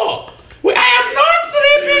 I am not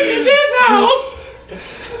sleeping in this house.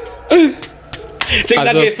 Cheki,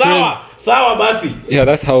 that guy, sawa basi. Yeah,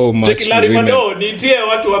 that's how much Cheki, Larry Mado, nitie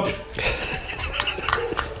watu wapi.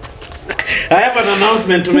 I have an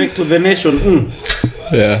announcement to make to the nation.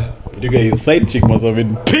 Yeah. You guys, side chick must have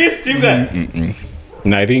been pissed, you guys.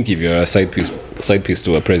 No, I think if you're a side piece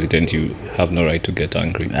to a president, you have no right to get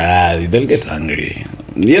angry. They'll get angry.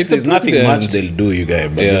 Yes, there's nothing much they'll do, you guys,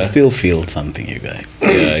 but they'll still feel something, you guys.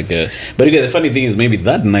 Yeah, I guess. But you guys, the funny thing is, maybe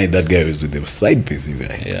that night that guy was with the side piece, you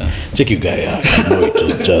guys. Yeah. Check, you guys. No, it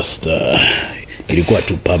was just ilikuwa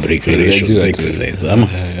tu public relations exercise.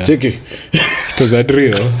 Check it. It was a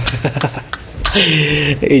drill.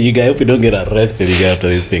 Hey, you guys, hope you don't get arrested, you guys, after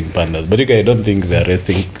this thing, pandas. But you guys don't think they're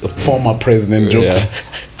arresting former president jokes.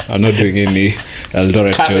 Yeah. I'm not doing any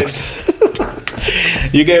Eldoret jokes.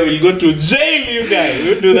 You guys will go to jail, you guys.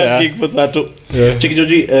 We'll do that gig for Sato. Yeah. Cheki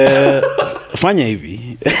Joji, fanya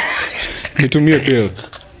hivi. Nitumie bill.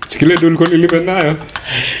 Chikile dul ko nilipe nayo.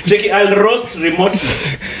 Cheki, I'll roast remotely.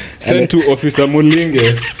 Send to Officer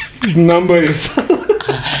Mulinge. His number is...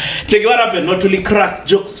 Cheki, what happened? Not only crack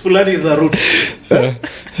jokes fulani za root.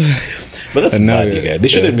 But that's And now, bad, you guys. They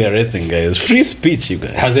shouldn't be arresting guys. Free speech, you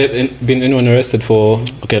guys. Has there been anyone arrested for?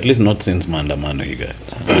 Okay, at least not since Mandamano, you guys.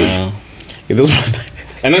 It was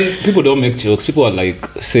And then people don't make jokes. People are like,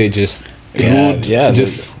 say just rude. Yeah,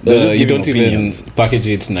 Just they're just you giving don't opinions. even package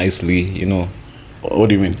it nicely, you know. What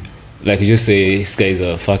do you mean? Like you just say this guy is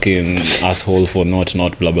a fucking asshole for not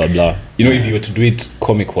blah blah blah. You know, if you were to do it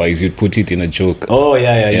comic wise, you'd put it in a joke. Oh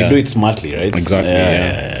yeah. You do it smartly, right? Exactly.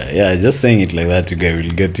 Yeah. Just saying it like that, you guys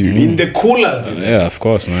will get you in the coolers. You know? Yeah, of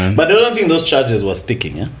course, man. But I don't think those charges were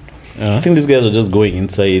sticking. Yeah. I think these guys are just going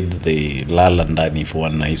inside the Lala Ndani for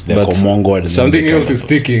one night. They're Komongo and something else is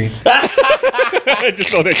sticking.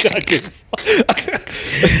 Just all the charges.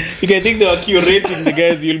 You can think they were curating the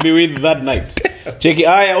guys you'll be with that night. Cheki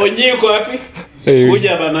aya onyi uko wapi?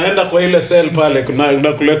 Kuja banaenda kwa ile cell pale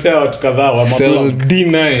kuna kuletea watu kadhaa wa Cell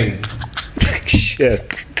D9.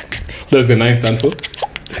 Shit. That's the 9th stand for?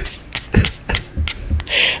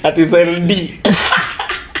 At cell D.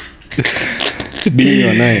 D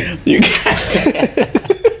or 9.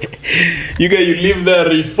 You live there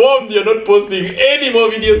reformed, you're not posting any more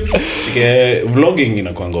videos. Chiki, vlogging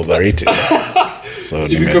inakuanga overrated. So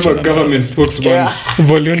you become a government spokesman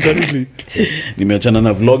voluntarily. Nimeachana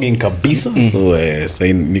na vlogging kabisa. So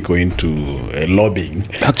sasa niko into lobbying.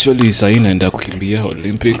 Actually sasa naenda kukimbia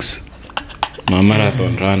Olympics.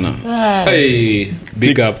 Marathon runner. Hey,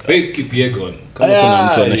 big up Faith Kipyegon. Kama kuna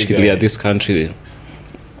mtu anashikilia this country.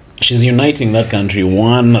 She's uniting that country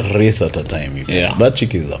one race at a time. You That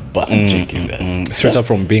chick is a bad chick, you guys. Straight up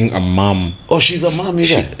from being a mom. Oh, she's a mom, I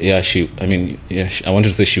wanted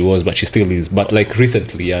to say she was, but she still is. But like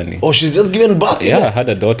recently, yani. Oh, she's just given birth? Yeah, I had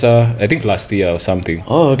a daughter, I think last year or something.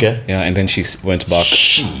 Oh, okay. Yeah, and then she went back.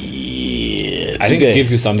 Shit. I think it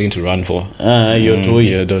gives you something to run for.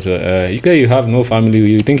 Your daughter. You have no family.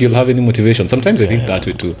 You think you'll have any motivation. Sometimes I think that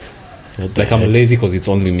way too. Like I'm lazy because it's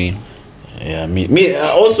only me. Yeah, me. There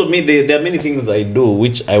are many things I do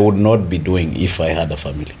which I would not be doing if I had a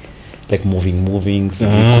family, like moving,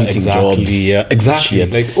 exactly, jobs. Yeah, exactly.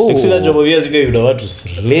 Shit. Like see that job of yours, you guys would have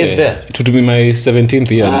to live there. It would be my 17th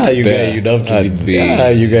year. You'd have to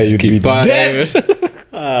you'd be dead.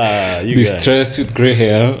 Be stressed with grey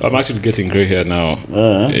hair. I'm actually getting grey hair now.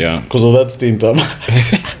 Yeah, because of that stint.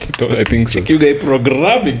 I think so. You guys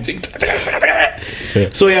programming.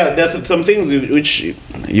 So there's some things which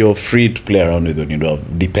you're free to play around with when you do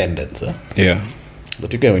have dependents. Huh? Yeah.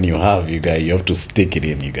 But when you have, you have to stick it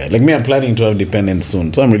in, you guys. Like me, I'm planning to have dependents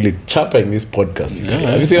soon. So I'm really chapping this podcast, you guys.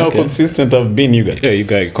 Have you seen how consistent I've been, you guys? Yeah, you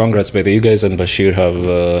guys. Congrats, by the you guys and Bashir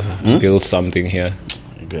have built something here.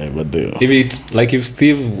 Okay, but if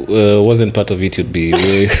Steve wasn't part of it, you'd be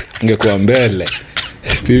ungekuwa mbele.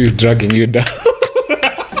 Steve is dragging you down.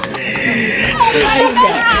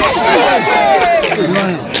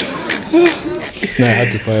 No, I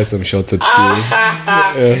had to fire some shots at Steve.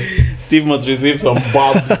 Steve must receive some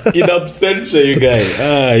bumps in absentia, you guys.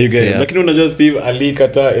 You guys. Lakini unajua Steve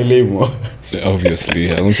alikata elimu. Obviously,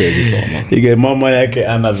 hamchezi soma. You guys, mama yake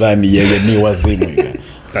anadhani yeye ni wazimu, you guys.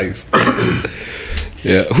 Thanks.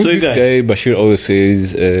 Yeah, who's this guy? Bashir always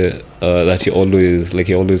says that he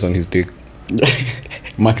always on his dick.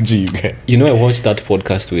 Mark G, you guys. You know, I watched that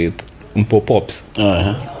podcast with Mpo Pops.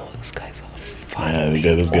 Those guys are funny.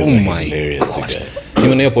 Those guys are hilarious.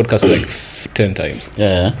 You know, your podcast like 10 times.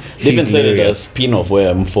 Yeah. They've been saying a spin-off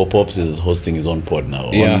where Mpo Pops is hosting his own pod now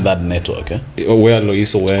on that network. Where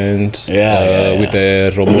Loiso went. With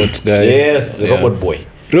the robot guy. Yes, robot boy.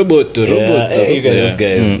 Robot. Hey, you guys, those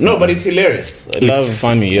guys. No, but it's hilarious. It's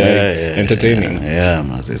funny, it's entertaining.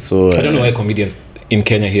 So I don't know why comedians in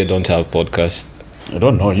Kenya here don't have podcasts. I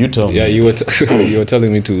don't know. You tell me. Yeah, you were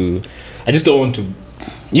telling me to. I just don't want to.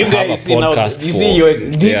 You guys, have a podcast. This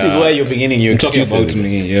is why you're beginning your excuses. Talking about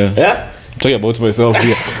me, I'm talking about myself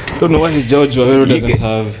here. I don't know why George Waweru doesn't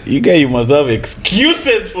have. You guys, you must have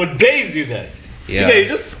excuses for days, you guys. Yeah. You guys, you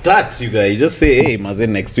just start, you guys. You just say, hey, maze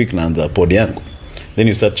next week naanza pod yangu. Then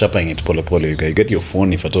you start chapping it pole pole, you guys. You get your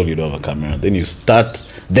phone if at all you don't have a camera. Then you start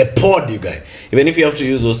the pod, you guys. Even if you have to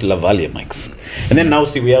use those lavalier mics. And then now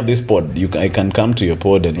see we have this pod. I can come to your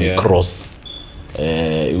pod and we cross.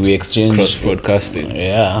 We exchange. Cross broadcasting.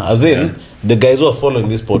 Yeah. As in, the guys who are following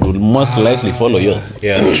this pod will most likely follow yours.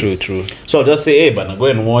 Yeah, true. So I'll just say, hey, bana, go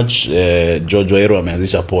and watch George Waweru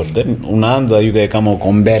ameanzisha pod. Then unaanza, you guys kama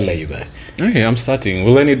uko mbele, you guys. Okay, I'm starting.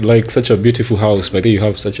 Well, I need like such a beautiful house. But then you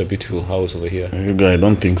have such a beautiful house over here. You guys, I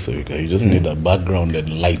don't think so. You guys, you just need a background and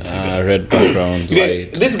light. Red background,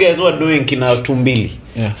 light. These guys who are doing kina tumbili.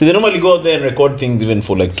 Yeah. So they normally go out there and record things even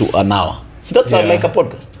for like an hour. So that's like a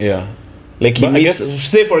podcast. Yeah. Like he But I meets, guess-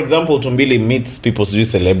 say for example, Tumbili meets people to do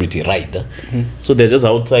celebrity ride. So they're just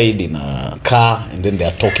outside in a car and then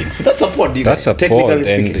they're talking. So that's a pod. That's a technically pod,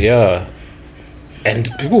 speaking. and yeah, and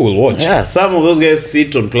people will watch. Yeah, some of those guys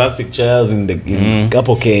sit on plastic chairs in the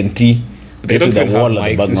Gapo KNT. They don't the even have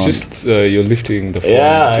mics. It's just you're lifting the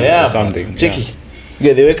phone or something. Cheki.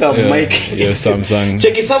 Yeah, they wake up mic. Yeah, Samsung.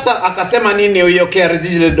 Cheki sasa akasema nini huyo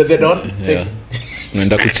KRG they don't. Yeah.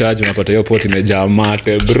 Unaenda kucharge unapata hiyo port imejaa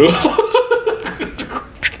mate bro.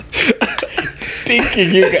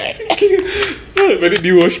 Stinking you guys. When did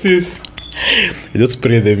you wash this? You just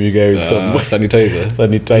spray them, you guys, with some Sanitizer.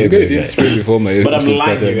 sanitizer. You guys did spray before my But I'm episode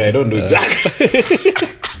lying, started. you guys. I don't do jack.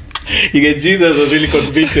 You get Jesus has really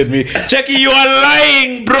convicted me. Checky, you are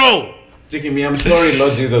lying, bro. Checky me, I'm sorry,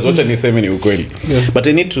 Lord Jesus. What can you say, ukweli? But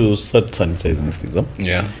I need to start sanitizing these things. Huh?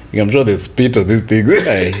 Yeah. I'm sure there's spit on these things.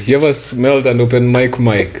 Hey, you ever smelled an open mic?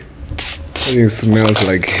 It smells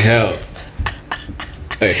like hell.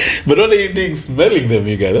 Hey. But what are you doing smelling them,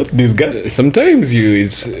 you guys? That's disgusting. Sometimes you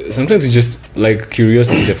just like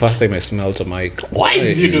curiosity. The first time I smelled a mic. Why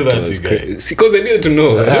did you do that, you guys? Because I needed to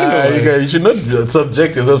know. I don't know. You guys, you should not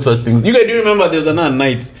subject yourself to such things. You guys, do you remember there was another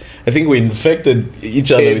night? I think we infected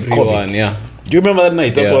each other with COVID. Yeah. Do you remember that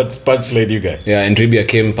night? Yeah. Talk about Punchline, you guys. Yeah, and Ribia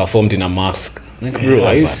came performed in a mask. Like, bro,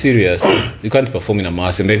 are you serious? You can't perform in a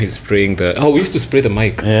mask, and then he's spraying the. Oh, we used to spray the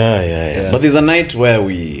mic. Yeah. But there's a night where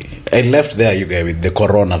I left there, you guys, with the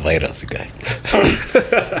coronavirus, you guys.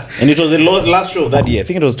 And it was the last show of that year. I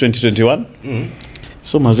think it was 2021.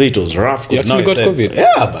 So, Maze, it was rough. You actually got COVID?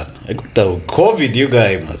 Yeah, but I got the COVID, you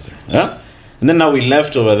guys, Maze. Yeah? And then now we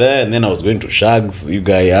left over there, and then I was going to Shags, you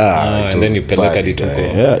guys. And then you pelaka it.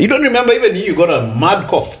 Yeah. You don't remember even you got a mad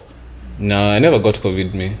cough? No, I never got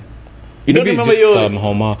COVID, me. You don't Maybe remember just your some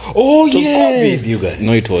homa. Oh, it was yes. COVID, you guys.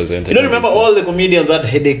 No, it wasn't. You don't remember all the comedians had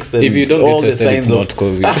headaches and If you don't all get tested, the it's signs not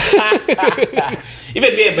COVID.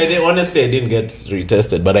 Even me, but then, honestly, I didn't get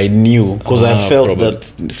retested, but I knew because I had felt probably.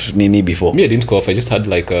 that Nini before. Me, I didn't cough. I just had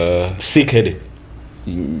like a Sick headache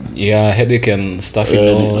and stuffy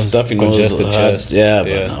nose, congested chest.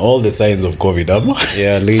 But all the signs of COVID.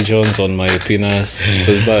 Yeah, lesions on my penis. It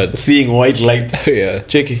was bad. Seeing white light. Yeah.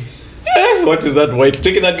 Checky. What is that white?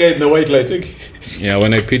 Checking that guy in the white light. Checky. Yeah,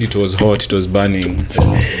 when I peed, it was hot. It was burning. So.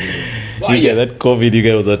 Yeah, that COVID you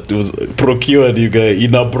guys was procured you guys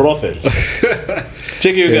in a brothel.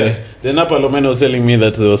 Check you guys. The Napa Lomeno was telling me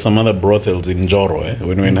that there was some other brothels in Joro when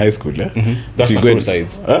we were in high school. Yeah? That's So you Nakuru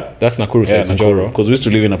sides. Huh? That's Nakuru sides in Joro. Because we used to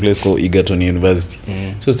live in a place called Egerton University. So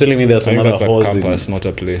he was telling me there are I some think other that's a halls campus, not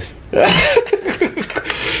a place.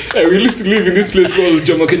 Hey, we used to live in this place called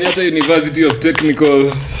Jomo Kenyatta University of Technical.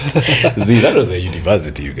 Z, that was a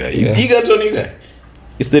university, you guys. Yeah. Egerton, you guys.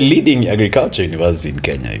 It's the leading agriculture university in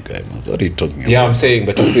Kenya, you guys. What are you talking about? Yeah, I'm saying,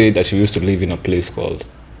 but you say that you used to live in a place called,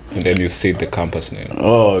 and then you say the campus name.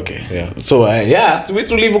 Oh, okay. Yeah. So, so we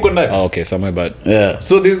used to live Ukondai. Oh, okay, so my bad. Yeah.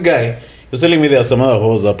 So this guy he was telling me there are some other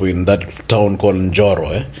holes up in that town called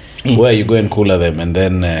Njoro, where you go and cooler them, and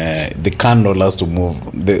then the candle has to move.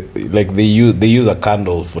 They use a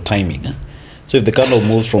candle for timing. So if the candle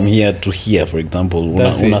moves from here to here, for example,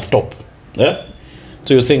 una stop. Yeah.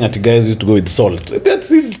 So you're saying that guys used to go with salt. That's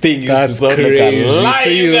this thing. That's used to sound crazy. Like a lie, So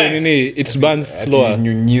you guys. it burns slower.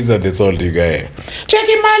 Nyunyiza the salt, you guys.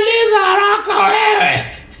 Cheki maliza haraka wewe.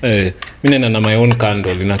 Hey, mimi nina my own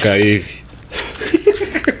candle inakaa hivi.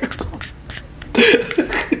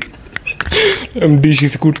 Mdishi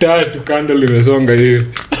siku tatu candle imesonga hivi.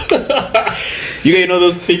 You guys know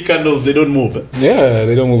those thick candles, they don't move. Yeah,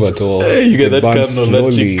 they don't move at all. You get They that burn candle,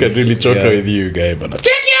 that chick can really choke Yeah. with you, guy. But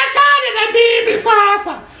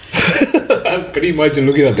Can you imagine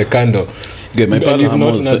looking at the candle? Okay, my And pal you've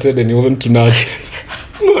not Hamos- nutted and you haven't nutted.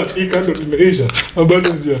 Hii candle imeisha.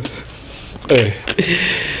 Bado sija. Hey.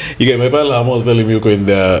 You get my pal Hamo was telling me you go in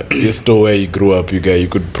the store where you grew up, you guys, you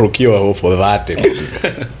could procure her for that.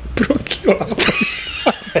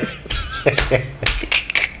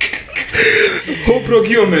 Home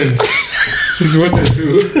procurement is what I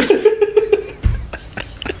do.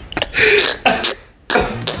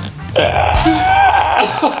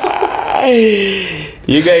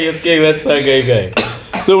 You guys, you're scared that saga, you guys.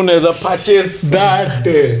 So unaweza purchase That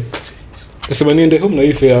day. Sema niende home na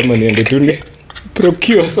ife ama niende tu ni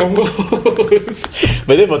procure some balls.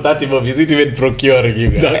 but then for 30 bob, is it even procuring, you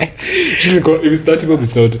guys? If it's 30 bob,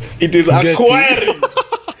 it's not. It is Getting. acquiring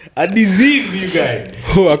a disease, you guys.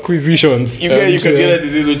 Oh, acquisitions. You guys, you can get a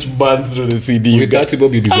disease which burns through the CD. You With guys. 30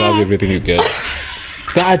 bob, you deserve everything you get.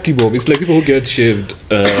 30 bob. It's like people who get shaved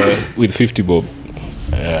with 50 bob.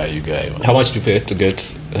 Yeah, you guys. How much do you pay to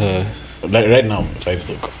get? Right now, 5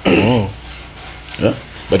 soak. Oh. Yeah.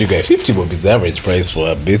 But you guys, 50 bob is the average price for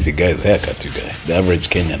a basic guy's haircut, you guys. The average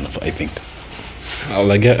Kenyan, I think.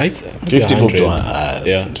 Like, I'd 50 bob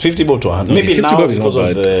to 50 bob to 100. Maybe 50 now bob is because not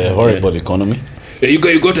of bad. the horrible economy. You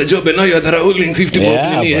got a job and now you're holding 50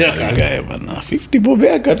 bob haircuts. Yeah, 50 bob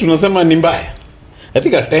haircut tunasema ni mbaya. I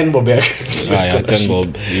think a 10 bob haircut. Yeah, 10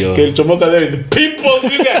 bob. Kilichomoka there with the pimples,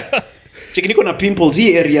 you guys. Cheki niko na pimples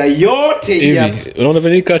hii area yote hapa. Unaona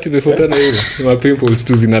venye cut before hivi. My pimples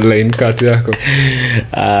tu zina line cut yako.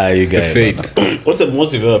 You guys. What's the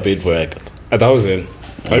most you've ever paid for a haircut? 1,000.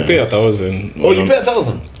 I pay 1,000. Oh, you pay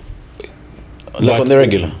 1,000? Like on the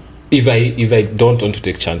regular? If I don't want to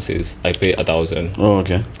take chances, I pay 1,000. Oh,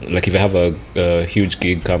 okay. Like if I have a huge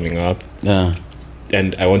gig coming up,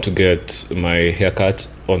 and I want to get my haircut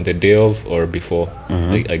on the day of or before,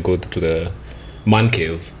 I go to the man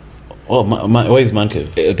cave. Oh, where is man cave?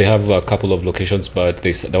 They have a couple of locations, but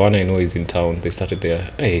the one I know is in town. They started there.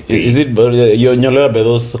 Is it you're by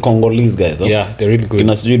those Congolese guys? Huh? Yeah, they're really good. You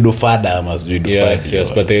must do fada, yes,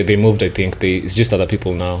 but they moved. I think it's just other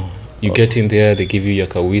people now. You get in there, they give you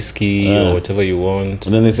like a whiskey or whatever you want.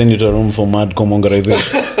 And then they send you to a room for mad comongerization.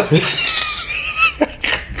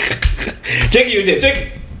 Check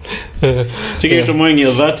it tomorrow ni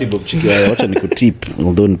 30 bob chiki. Wacha nikutip.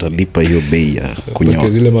 Although nitalipa hiyo bei ya kunyoa.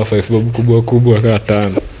 Zile ma 5 bob kubwa kama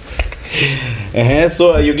 5.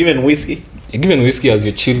 So are you given whiskey? You're given whiskey as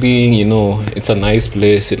you're chilling, you know, it's a nice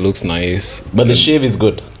place, it looks nice. But the shave is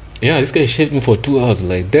good. Yeah, this guy shaved me for 2 hours.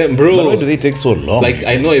 Like, damn, bro. But why do they take so long? Like,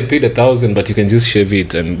 I know I paid 1,000, but you can just shave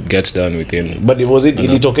it and get done within. But was it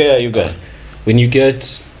ilitokea, you guys? When you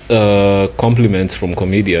get compliments from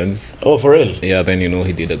comedians. Oh, for real? Yeah, then you know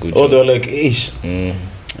he did a good job. Oh, they were like, ish. I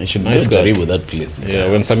should nice be with that place.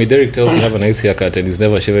 Yeah, when Sammy Derek tells you have a nice haircut and he's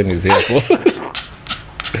never shaven his hair for,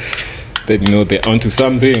 then you know they're onto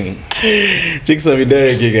something. Chick Sammy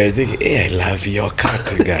Derek, you guys. Hey, I love your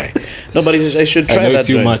cut, you guy. No, but I should try that. I know it's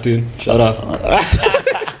you, Martin. Shut up.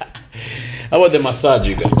 How about the massage,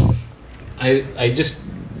 you guys? I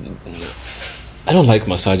don't like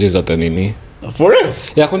massages at the Nini. For real?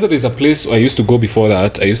 Yeah, Kwanzaa, there's a place I used to go before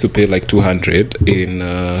that. I used to pay like 200 in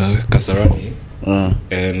Kasarani.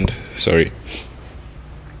 And sorry,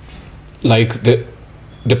 like the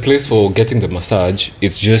place for getting the massage,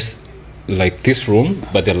 it's just like this room,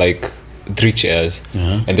 but they're like 3 chairs,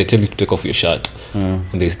 and they tell you to take off your shirt, and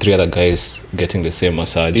there's 3 other guys getting the same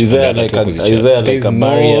massage. Is there like a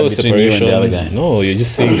barrier between you and the other guy? No, you're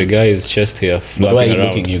just seeing the guy's chest hair flapping why are you around.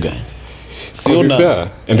 looking, you guy? Because it's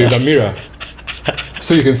there, and there's a mirror,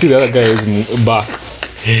 so you can see the other guy's back.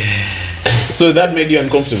 So that made you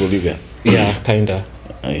uncomfortable, you guy? Yeah, kinda.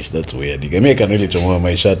 That's weird. You guy, me can really chomoa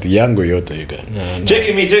my shirt yango yote, you guy. No. Check.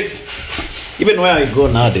 Even where I go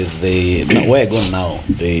nowadays, they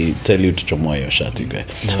tell you to chomoa your shirt, you guy.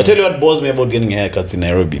 I tell you what bores me about getting haircuts in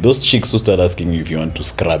Nairobi. Those chicks who start asking you if you want to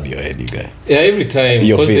scrub your head, you guy. Yeah, every time.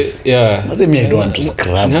 Your face. I don't want to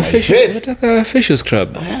scrub my face. Like a facial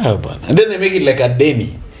scrub. Yeah, but and then they make it like a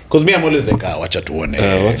demi. Because me, I'm always like, wacha tuone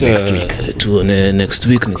next week. Tuone next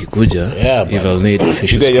week nikikuja. Yeah, if I'll need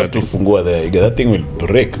facial scrub. You have to fungua there. That thing will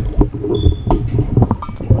break.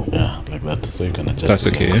 Yeah, like that. So you can adjust. That's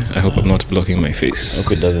okay. I hope I'm not blocking my face.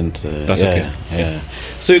 Hope it doesn't. That's okay. Yeah.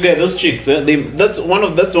 So you guys, those chicks, that's one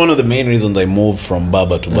of the main reasons I moved from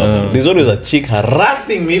barber to barber. There's always a chick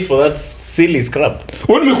harassing me for that silly scrub.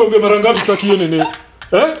 What me kwambia mara ngapi sitaki hiyo nini?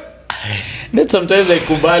 Then sometimes I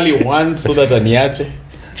kubali once so that aniache.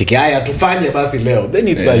 Chiki haya tufanye basi leo. Then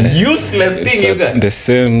it's a useless thing, you guys. The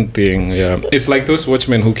same thing, yeah. It's like those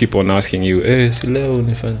watchmen who keep on asking you, si leo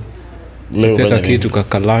nifanye. Peka kitu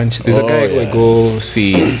kaka lunch. There's a guy who I go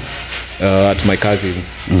see at my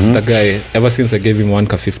cousin's. That guy, ever since I gave him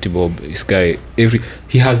 150 bob, this guy,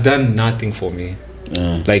 he has done nothing for me.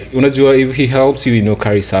 Like, unajua, if he helps you,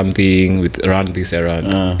 carry something, run this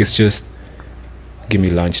errand, it's just, give me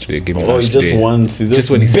lunch today, give me lunch today. Just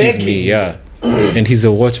when he sees me, yeah. And he's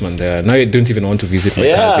the watchman there. Now I don't even want to visit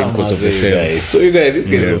my cousin because of the same. So you guys, this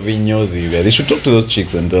guy is vinyozi, you guys. They should talk to those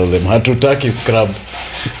chicks and tell them how to tuck his scrub.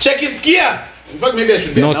 Check his gear. In fact, maybe I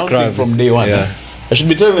should be announcing from day one. Yeah. I should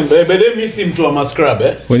be telling them, but they miss him to a scrub,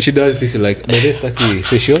 When she does this, like,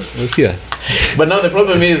 facial, what's here? But now the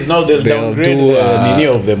problem is, now they'll downgrade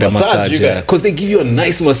the of the massage, you guys. Because they give you a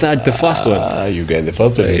nice massage, the first one. You guys, the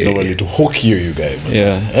first one is normally to hook you guys.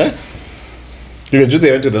 Yeah. You know, just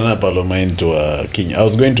I went to the Napa of mine to King. I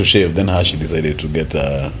was going to shave, then she decided to get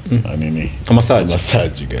a massage. A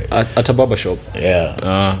massage, you guys. At a barber shop.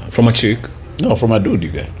 Yeah. From a chick. No, from a dude,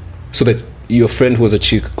 you guys. So that your friend who was a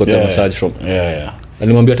chick got the massage from. Yeah.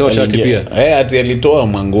 Alimwambia toa shati pia. Ati alitoa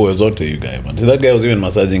manguo zote, you guys. That guy was even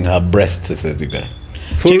massaging her breasts, says you guys.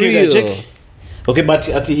 For real? Check. Okay, but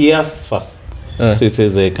he asks first. So it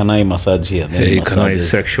says, can I massage here? Then Hey, can I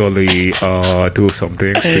sexually do some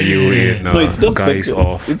things to you in no, it's not guys sexual.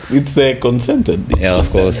 off? It's consented. It's Yeah, of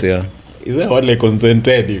course, yeah. Is that what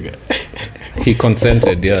consented, you guys? He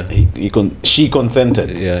consented, yeah. She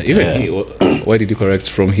consented. Yeah, even he. Why did you correct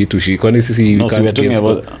from he to she? Can you see? No, so we're talking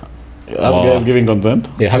about us guys giving consent.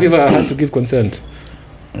 Yeah, have you ever had to give consent?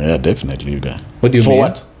 Yeah, definitely, you guys. What do you mean? For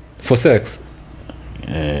what? For sex?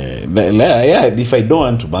 Yeah, if I don't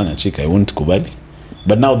want to bang a chick, I won't kubali.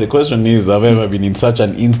 But now the question is, have I ever been in such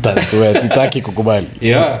an instance where sitaki kukubali?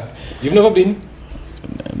 Yeah, you've never been.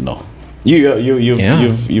 No,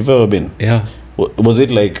 you've ever been? Yeah. Was it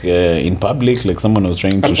like in public, like someone was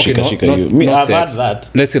trying to shika you? Me, I've had that.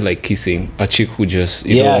 Let's say like kissing a chick who just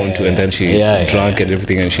you don't want to, and then she drank and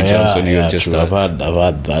everything, and she jumps on you and just starts. I've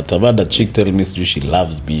had that. I've had a chick tell me she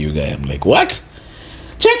loves me. You guys, I'm like, what?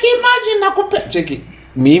 Check, imagine nakupe. Check it.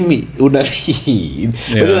 Mimi, but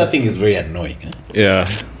that thing is very annoying. Yeah.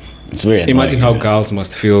 It's very annoying. Imagine how girls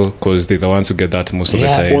must feel because they're the ones who get that most of the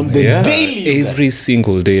time. On the daily. Every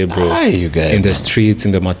single day, bro. Hi, you guys. In the streets,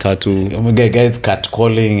 in the matatu. Oh my God, guys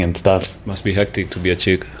catcalling and stuff. Must be hectic to be a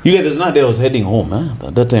chick. You guys, there's another day I was heading home. Huh?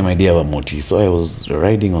 At that time, I did have a moti. So I was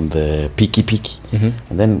riding on the Piki. Mm-hmm.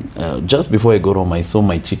 And then just before I got home, I saw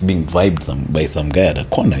my chick being vibed by some guy at a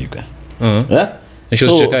corner, you guys. Uh-huh. Yeah? And she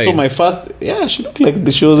was so my first, she looked like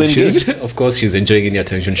she was engaged. Of course, she's enjoying any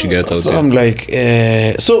attention she gets out there. So I'm like,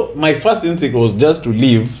 so my first instinct was just to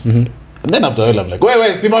leave. Mm-hmm. And then after a while, I'm like,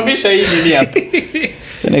 wait, simamisha hii nini hapa?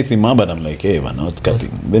 Then I see Mama, and I'm like, hey, man, what's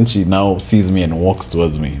cutting? Then she now sees me and walks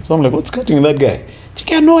towards me. So I'm like, what's cutting with that guy? She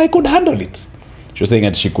can't know I could handle it. She was saying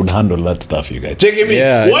that she could handle that stuff, you guys. Check me.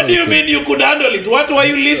 Yeah, what do you mean you could handle it? What were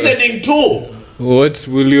you listening to? What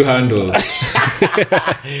will you handle?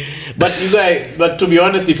 But you guys, but to be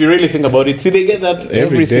honest, if you really think about it, see, they get that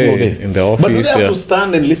every single day in the office. But do they have to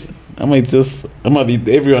stand and listen?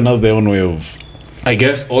 Everyone has their own way of. I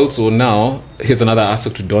guess also now, here's another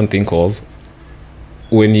aspect you don't think of.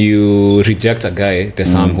 When you reject a guy, there's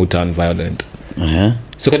some who turn violent. Uh-huh.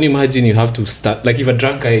 So can you imagine you have to start, like if a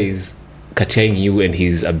drunk guy is catching you and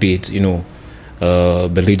he's a bit,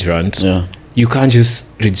 belligerent. Yeah. You can't just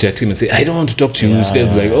reject him and say, I don't want to talk to you. It's going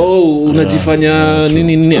to be like, unajifanya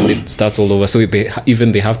nini, and it starts all over. So they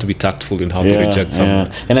have to be tactful in how they reject someone.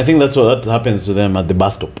 Yeah. And I think that's what happens to them at the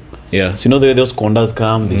bus stop. Yeah. So the way those condas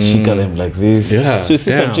come, they shika them like this. Yeah. So you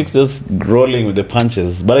see some chicks just rolling with the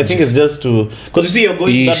punches. But I think it's just to, because you see you're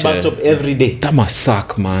going to that bus stop every day. That must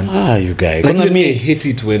suck, man. You guys. Like even me, I hate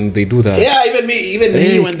it when they do that. Yeah, even me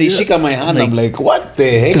when they shika my hand, I'm like, what the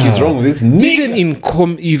heck is wrong with this nigga? Even in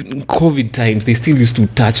COVID times, they still used to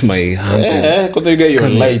touch my hands. Yeah, because you guys, you're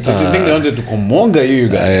light. You think they wanted to komonga you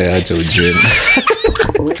guys. That's a dream.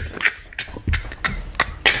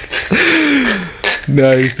 No,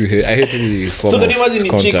 I hate any form of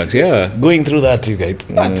contact. Yeah, going through that, you guys.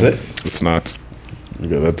 That's it. It's not.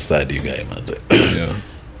 That's sad, you guys. That's it. Yeah.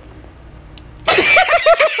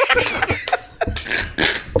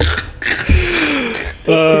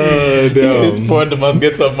 Damn. This pod must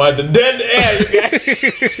get some mad dead air, you guys.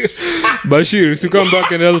 Bashir, so come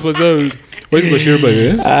back and help us out. Where's Bashir, by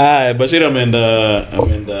the way? Bashir, I'm in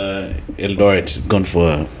Eldoret. It's gone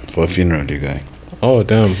for a funeral, you guys. Oh,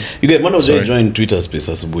 damn. You guys, one of them joined Twitter Space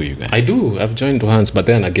asubuhi, you guys. I do. I've joined once, but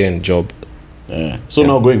then again, job. So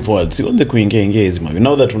now going forward, see, on the kuingia hizi mavi.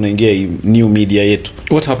 Now that unaingia new media yetu.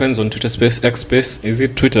 What happens on Twitter Space? X Space? Is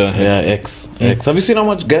it Twitter? Yeah, X. X. Have you seen how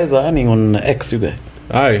much guys are earning on X, you guys?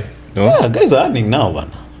 Aye. No. Yeah, guys are earning now,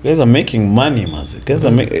 man. Guys are making money, man. Guys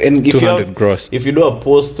are making, and if 200 gross. If you do a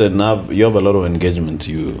post and you have a lot of engagement,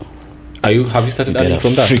 have you started earning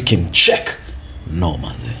from that? Freaking check. No,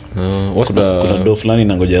 man. What's kuna do fulani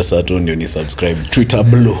nangoja saa tu ndio ni subscribe Twitter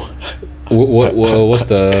Blue. What's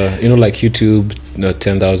the like YouTube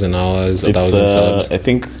 10,000 hours, 1,000 subs? I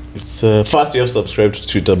think it's first you have to subscribe to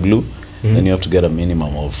Twitter Blue, then you have to get a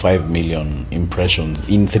minimum of 5 million impressions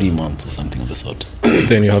in 3 months or something of the sort.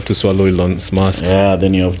 Then you have to swallow Elon's mask. Yeah,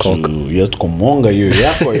 then you have to komonga you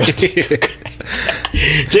yako.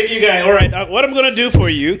 Check you guys. All right, what I'm gonna do for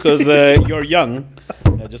you, because you're young.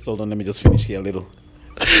 Just hold on, let me just finish here a little.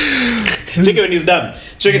 Check it when he's done.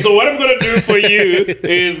 Check it. So what I'm gonna do for you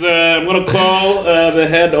is I'm gonna call the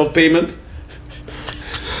head of payment.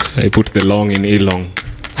 I put the long in Elong.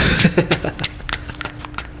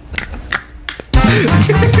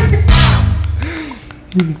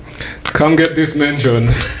 Come get this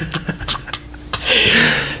mention.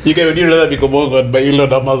 You can, would you rather be commanded by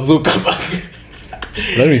Elon or Zuckerberg?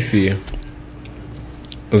 Let me see.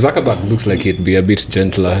 Zuckerberg looks like he'd be a bit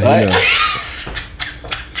gentler.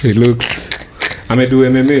 He looks. I do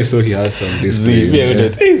MMA, so he has some display.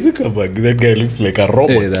 Hey, Zuckerberg, that guy looks like a robot.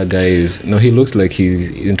 Hey, that guy is... No, he looks like he's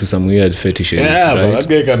into some weird fetishes, yeah, right? But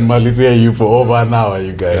that guy can malicia you for over an hour,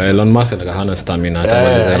 you guys. Elon Musk like hana stamina.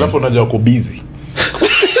 Alafu unajua ako busy.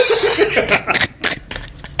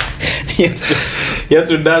 He has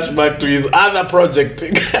to dash back to his other project.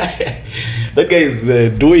 That guy is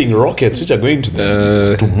doing rockets which are going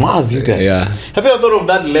to Mars, you guys. Yeah. Have you ever thought of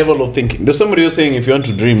that level of thinking? There's somebody who's saying if you want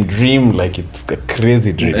to dream like it's a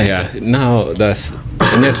crazy dream. Yeah. Now that's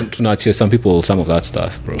to some people some of that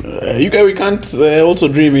stuff, bro. You guys, we can't also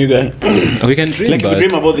dream, you guys. We can dream, like if you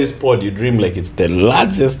dream about this pod, you dream like it's the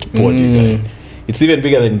largest pod, you guys. It's even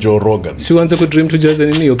bigger than Joe Rogan. Si uanze ku dream to just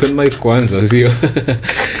any open mic kwanza, sio?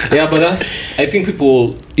 Yeah, but I think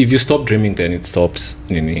people, if you stop dreaming, then it stops.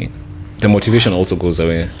 The motivation also goes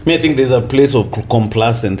away. I think there's a place of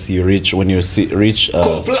complacency you reach when you reach.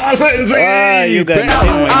 Complacency! You guys.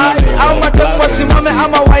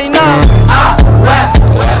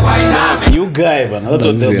 You guy, man. That's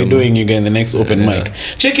what they'll be doing, you guys, in the next open mic.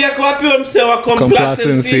 Check yako wapi wa mse wa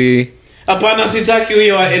complacency. Hapana sitaki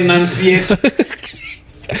huyo wa enunciate.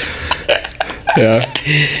 Yeah.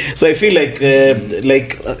 So I feel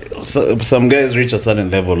like some guys reach a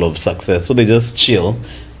certain level of success, so they just chill.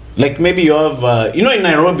 Like maybe you have, in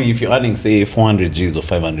Nairobi, if you're earning say 400 G's or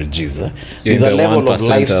 500 G's, there's a level of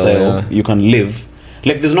lifestyle you can live.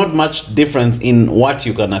 Like there's not much difference in what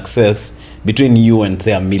you can access between you and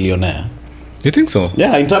say a millionaire. You think so?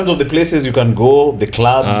 Yeah, in terms of the places you can go, the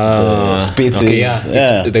clubs, the spaces. Okay,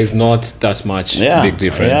 yeah. There's not that much big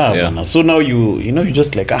difference. Yeah. So now you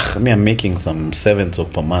just like, I'm making some 7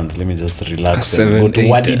 per month. Let me just relax and go to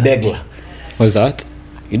Wadi Degla. What's that?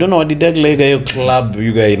 You don't know Wadi Degla? You got your club,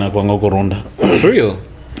 you guys in Ronda. For real?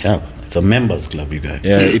 Yeah. It's a members club, you guys.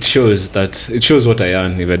 Yeah, it shows what I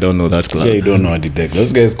earn if I don't know that club. Yeah, you don't know Wadi Degla.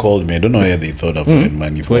 Those guys called me. I don't know where they thought of putting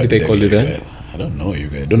money for. Why did they call you then? I don't know, you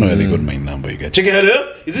guys. I don't know where they got my number, you guys. Check it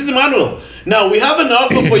out. Is this Emmanuel? Now, we have an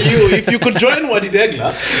offer for you if you could join Wadi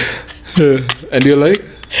Degla. And you're like?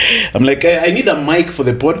 I'm like, I need a mic for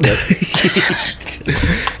the podcast.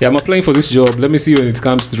 Yeah, I'm applying for this job. Let me see when it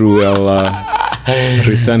comes through. I'll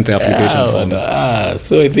resend the application forms.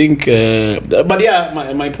 So I think... but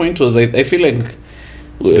yeah, my point was, I feel like...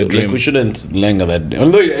 we shouldn't linger that.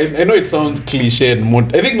 Although I know it sounds cliche and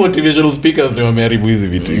I think motivational speakers they are very busy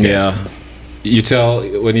between. Yeah, you tell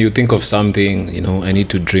when you think of something, I need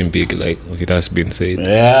to dream big. Like it has been said.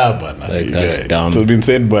 Yeah, but like that's dumb. It's been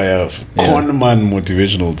said by a con man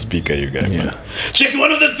motivational speaker. You guys, man. Check.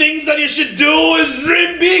 One of the things that you should do is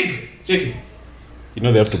dream big. Check.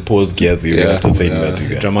 They have to pause gears after saying that. You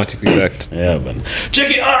guys. Dramatic effect. Yeah, man. Check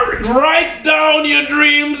it out. Write down your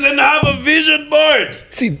dreams and have a vision board.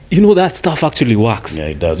 See, that stuff actually works. Yeah,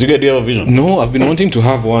 it does. You guys, do you have a vision? No, I've been wanting to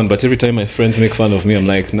have one, but every time my friends make fun of me, I'm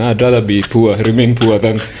like, nah, I'd rather be poor, remain poor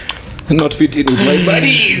than not fit in with my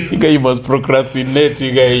buddies. You must procrastinate.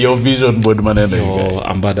 Your vision board, man. No,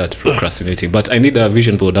 I'm bad at procrastinating, but I need a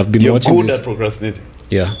vision board. I've been watching You're good this. at procrastinating.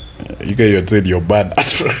 Yeah. You had said you're bad at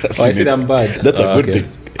procrastinating. I said I'm bad. That's a good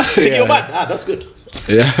thing. Check, you're bad. That's good.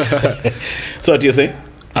 Yeah. So what do you say?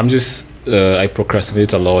 I'm just I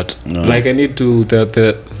procrastinate a lot. No. Like I need to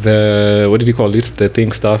the what did you call it? The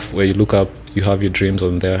thing stuff where you look up, you have your dreams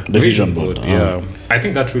on there. The vision board. Yeah. I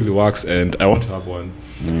think that really works, and I want to have one.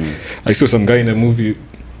 I saw some guy in a movie.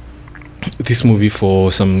 This movie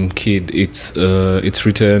for some kid. It's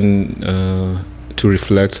written to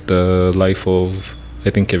reflect the life of I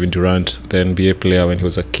think Kevin Durant, the NBA player when he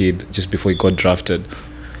was a kid, just before he got drafted.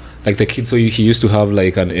 Like the kid, so he used to have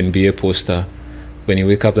like an NBA poster. When you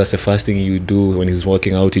wake up, that's the first thing you do. When he's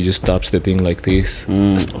working out, he just taps the thing like this.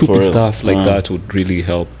 Stupid stuff like that would really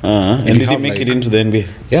help. And did he make it into the NBA?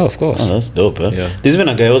 Yeah, of course. Oh, that's dope. Huh? Yeah. There's even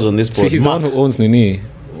a guy who's on this board. See, he's the one who owns Nini.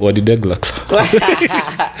 Wadi Degla.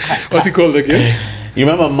 What's he called again? You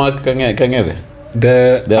remember Mark Kangede?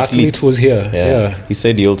 The athlete was here. Yeah. He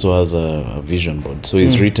said he also has a vision board. So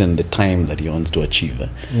he's written the time that he wants to achieve.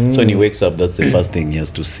 So when he wakes up, that's the first thing he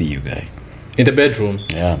has to see, you guy. In the bedroom?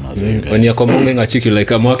 Yeah, when you're coming a chick, you're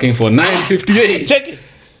like, I'm working for 9:58. Check it.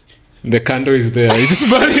 The candle is there. You're just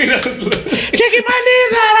burning. Check it,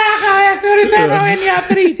 when you're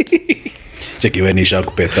 3. Check it when you shall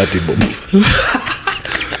pay 30 bob.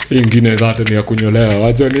 Ingine that ni ya kunyolewa.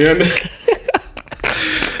 Wacha nione.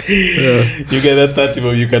 You get that 30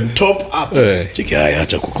 bob, you can top up. Check it,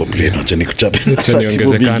 acha kucomplain, acha nikuchape. Acha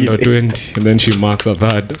niongeze kando 20 and then she marks a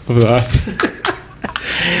third of that.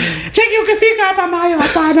 Check ukifika hapa nayo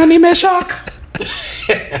hapana nimeshoka.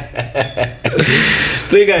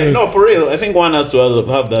 So you guys, no, for real, I think one has to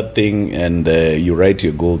have that thing, and you write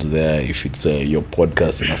your goals there. If it's your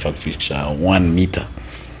podcast in a fact feature, 1 meter.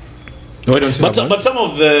 Why don't you? But some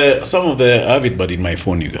of the I have it, but in my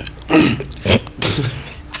phone, you guys.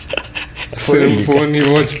 Same phone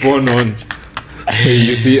you watch porn on.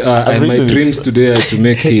 You see, and my dreams today are to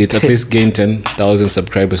make it at least gain 10,000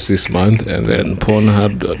 subscribers this month, and then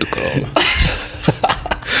Pornhub.com.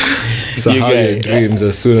 So how your dreams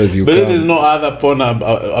as soon as you but come. Then there's no other Pornhub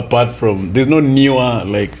apart from. There's no newer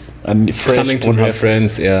like and fresh something to Pornhub.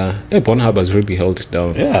 Reference. Yeah, Pornhub has really held it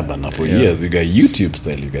down. Yeah, but now for years you got YouTube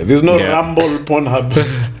style. You guys, there's no Rumble Pornhub.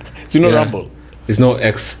 It's no Rumble. There's no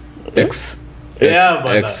X. Yeah,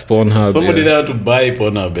 but X Pornhub. Somebody there to buy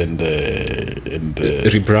Pornhub and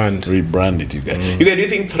rebrand it. You guys. You guys, do you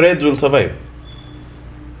think Threads will survive?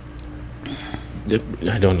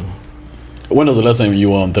 I don't know. When was the last time you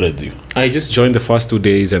were on Threads? I just joined the first 2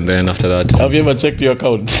 days, and then after that. Have you ever checked your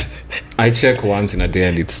account? I check once in a day,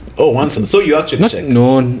 and it's once. So you actually check?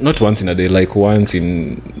 No, not once in a day. Like twice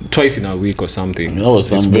in a week or something.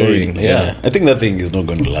 It's boring. Yeah, I think that thing is not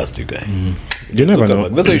going to last, you guys. You never know.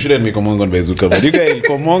 That's why you shouldn't be Komonga by Zuckerberg. You guys,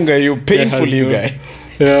 Komonga, you painfully, you guys.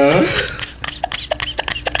 Yeah.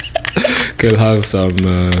 He'll have some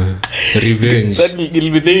revenge. Then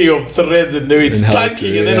he'll be thinking of Threads, and then it's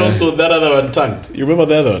tanking, and then also that other one tanked. You remember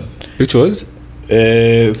the other one? Which was?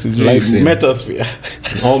 Metasphere.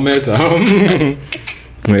 Oh, Meta.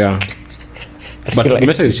 Yeah. But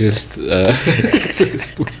Meta is just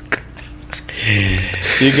Facebook.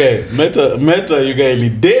 You guys, Meta, you guys,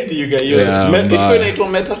 dead, you guys. It's going to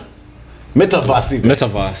Meta?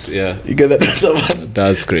 Metaverse, yeah. You get that Metaverse?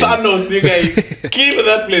 That's great. Thanos, you guys. Kill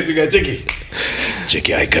that place, you guys. Check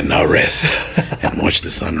it. I can now rest and watch the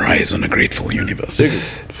sunrise on a grateful universe. Check it.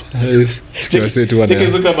 Check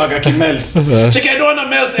Zuckerberg, I can melt. Check it, I don't want to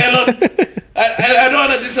melt, Elon. I don't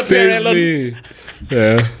want to disappear, Elon.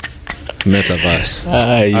 Yeah. Metaverse.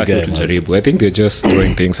 I think they're just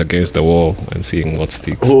throwing things against the wall and seeing what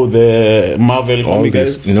sticks. Oh, the Marvel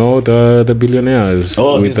guys? No, the billionaires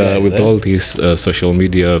with guys, all these social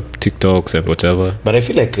media TikToks and whatever. But I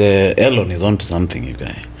feel like Elon is onto something, you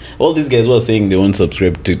guys. All these guys who are saying they won't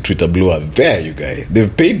subscribe to Twitter Blue are there, you guys.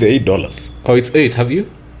 They've paid the $8. Oh, it's 8. Have you?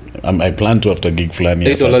 I plan to after gig flani.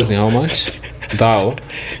 $8 ni how much? Thou.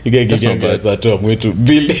 You guys at I'm going to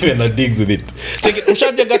build even a digs with it. Check it.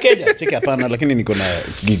 Ushajaga Kenya. Check it hapana lakini niko na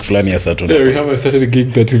gig flani ya Saturday. Yeah, we have a certain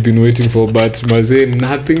gig that we've been waiting for, but Maze,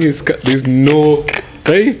 nothing is there's no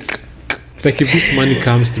right. Like if this money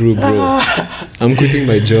comes through, bro, I'm quitting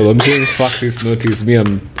my job. I'm saying fuck this notice. Me,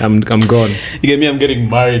 I'm gone. You get me? I'm getting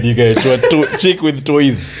married. You guys to a chick with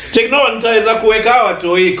toys. Check no one taweza kuweka hawa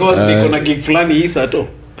toy cause niko na gig flani hii Sato.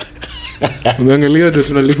 Umeangalia tu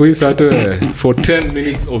tunalipo hii Sato for 10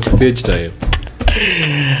 minutes of stage time.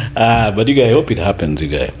 But you guys, I hope it happens, you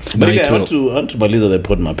guys. But you guys, I want to maliza the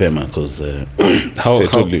pod mapema because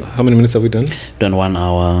how many minutes have we done? Done 1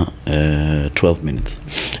 hour 12 minutes.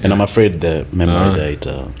 And I'm afraid the memory that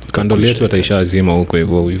kandoli yetu ataisha azima huko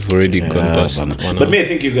hivyo. We've already gone past. But me, I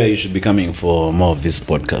think you guys should be coming for more of these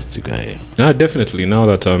podcasts, you guys. Definitely. Now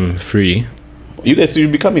that I'm free, you guys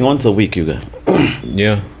should be coming once a week, you guys.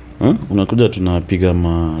 Yeah. Unakuja tunapiga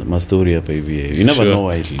ma story hapa hivi. You never know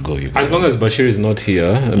where it will go, you guys. As long as Bashir is not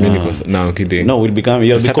here, I mean, because now kidding. No, we'll be calling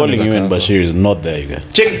you when Bashir is not there, you guys.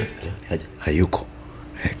 Check. Hayuko.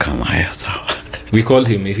 Kama haya sawa. We call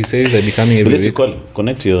him. If he says I'm becoming every week. Call.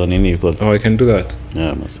 Connect your nini, you call. Oh, I can do that.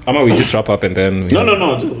 Yeah, Ama we just wrap up and then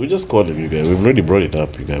No. We just call him, you guys. We've already brought it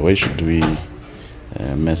up, you guys. Why should we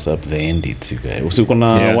mess up the edits, you guys? Usiku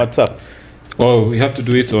na WhatsApp. Oh, we have to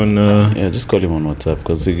do it on just call him on WhatsApp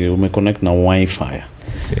because we may connect na Wi-Fi.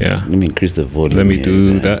 Yeah. Let me increase the volume. Let me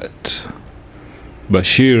do that.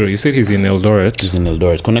 Bashir, you said he's in Eldoret. He's in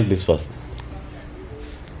Eldoret. Connect this first.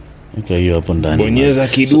 Okay, you up on Danny. Bonyeza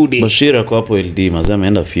kidude. Bashir ako hapo LD, maza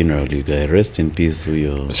ameenda funeral, you guys. Rest in peace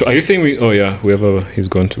huyo. So are you saying whoever he's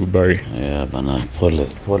gone to bury? Yeah, bana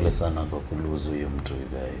pole sana kwa kuluzu huyo mtu, you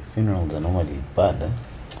guys. Funerals are normally bad.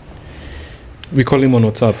 We call him on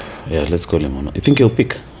WhatsApp. Yeah, let's call him on. You think he'll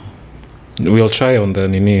pick? We'll try on the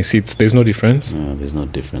Nini seats. There's no difference. No, there's no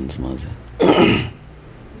difference, Mazi.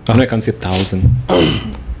 I can say 1,000.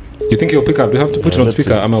 You think he'll pick up? Do you have to put it on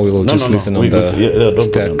speaker? Ama we'll just listen on the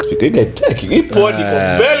stack. You guys take it. You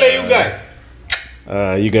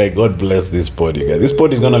guys. You guys, God bless this pod, you guys. This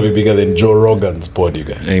pod is gonna be bigger than Joe Rogan's pod, you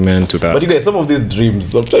guys. Amen to that. But you guys, some of these dreams,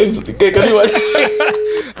 sometimes, can you watch?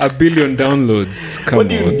 1 billion downloads. Come what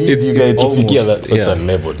do you on. need, you guys, to figure that such a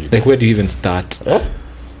level? Like, where do you even start? Huh?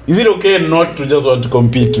 Is it okay not to just want to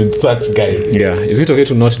compete with such guys? Yeah. Is it okay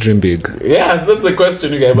to not dream big? Yes, that's the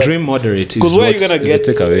question, you guys. Dream moderate. Because where are you gonna get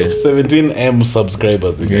takeaway? 17M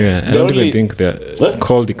subscribers? You guys? Yeah, I don't even think that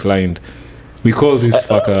call declined. We call this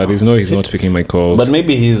fucker. He's not picking my calls. But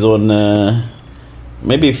maybe he's on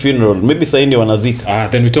maybe funeral. Maybe Saindi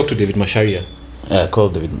Wanazik. Then we talk to David Masharia. Yeah, call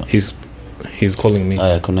David. He's calling me.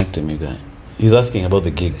 Connect him, you guys. He's asking about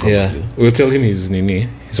the gig. Probably. Yeah, we'll tell him he's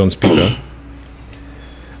on speaker.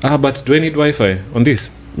 But do I need Wi-Fi on this?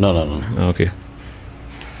 No. Okay.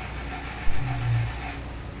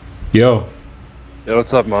 Yo,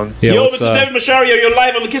 what's up, man? Yeah, Yo, Mr. David Masharia, you're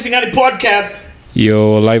live on the Kissing Alley podcast.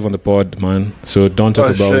 You're live on the pod, man. So don't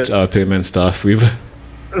talk about our payment stuff.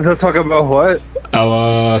 They'll talk about what?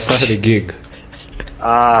 Our Saturday gig.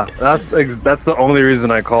 That's the only reason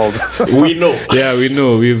I called. We know. Yeah, we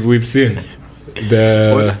know. We've seen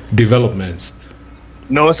the developments.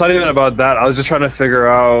 No, it's not even about that. I was just trying to figure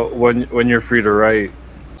out when you're free to write.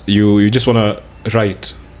 You just wanna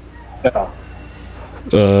write. Yeah.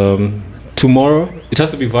 Tomorrow. It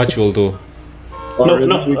has to be virtual though. No, it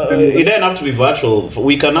doesn't have to be virtual.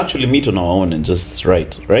 We can actually meet on our own and just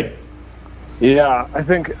write, right? Yeah, I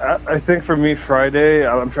think for me Friday,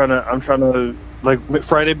 I'm trying to like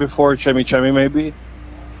Friday before Chemi maybe.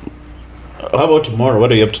 How about tomorrow?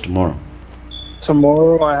 What are you up to tomorrow?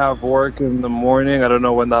 Tomorrow I have work in the morning. I don't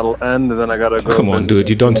know when that'll end, and then I gotta go. Come on, dude,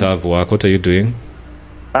 you don't have work. What are you doing?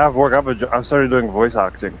 I have work. I've started doing voice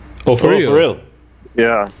acting. Oh, for real? For real?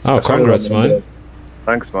 Yeah. Oh, congrats, man.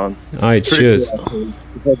 Thanks, man. Alright, cheers. Cool,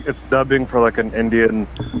 it's dubbing for like an Indian,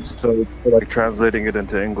 so like translating it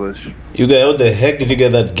into English. You guys, how the heck did you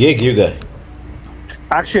get that gig, you guys?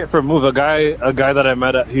 Actually, for Move, a guy that I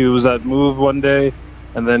met he was at Move one day,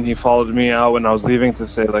 and then he followed me out when I was leaving to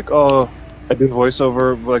say like, oh, I do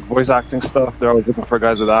voiceover, like voice acting stuff. They're always looking for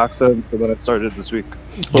guys with accents, so then I started this week.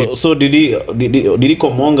 So did he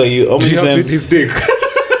komonga you? How many Did you have to eat times? his dick?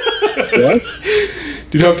 What?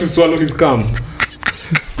 Did you have to swallow his cum?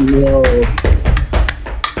 No.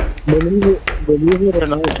 Believe it or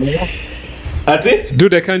not, no. That's it?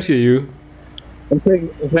 Dude, I can't hear you. I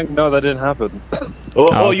think no, that didn't happen.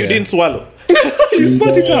 Oh, you okay. didn't swallow. You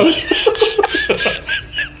spat it out.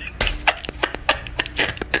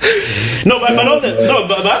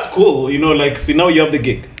 but that's cool. You know, like, see, now you have the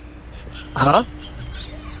gig. Huh?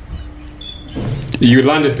 You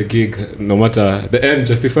landed the gig, no matter the end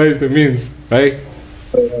justifies the means, right?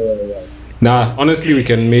 Nah, honestly, we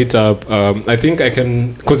can meet up. I think I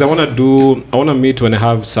can, because I want to meet when I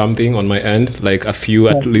have something on my end, like at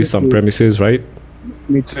least some premises, right?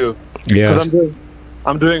 Me too. Yeah. Because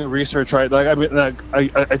I'm doing research, right? Like, I mean, like,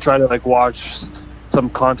 I try to like watch some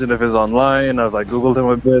content of his online. I've like Googled him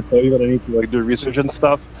a bit, so you're gonna need to like do research and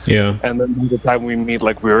stuff. Yeah. And then by the time we meet,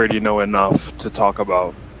 like, we already know enough to talk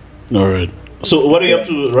about. All right. So what are you up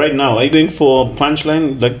to right now? Are you going for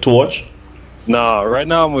Punchline, like, to watch? Nah, right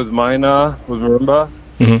now I'm with Mina, with Marimba.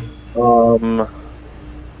 Mm-hmm.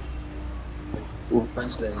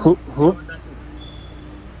 Who?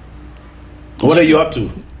 What are you up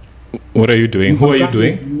to? What are you doing? Who are you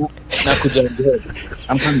doing?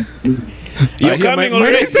 I'm coming. You're coming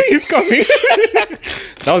already? He's coming.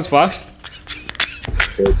 That was fast.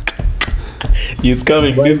 He's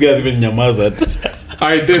coming. This guy's even nyamazat.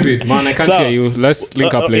 Alright, David, man, I can't hear you. Let's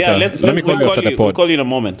link up later. Yeah, Let me call you after the We'll pod. call you in a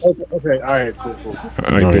moment. Okay, alright, cool.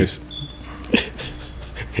 Alright, peace.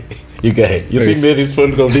 You guys, you think that his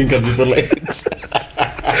phone call didn't come before like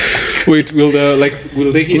Wait,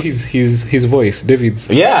 will they hear his voice, David's?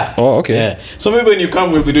 Yeah. Oh, okay. Yeah. So maybe when you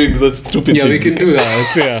come, we'll be doing such stupid Yeah, we things. can do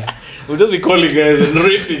that. Yeah. We'll just be calling guys and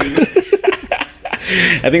riffing.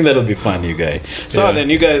 I think that'll be fun, you guys. So Yeah. then,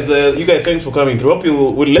 you guys, thanks for coming through.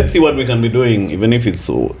 Let's see what we can be doing, even if it's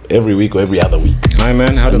every week or every other week. Hi,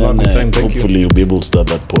 man. Had a lovely time. Thank hopefully, you'll be able to start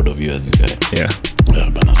that pod of yours, you guys. Yeah.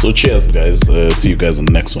 So cheers, guys. See you guys on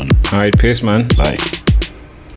the next one. All right. Peace, man. Bye.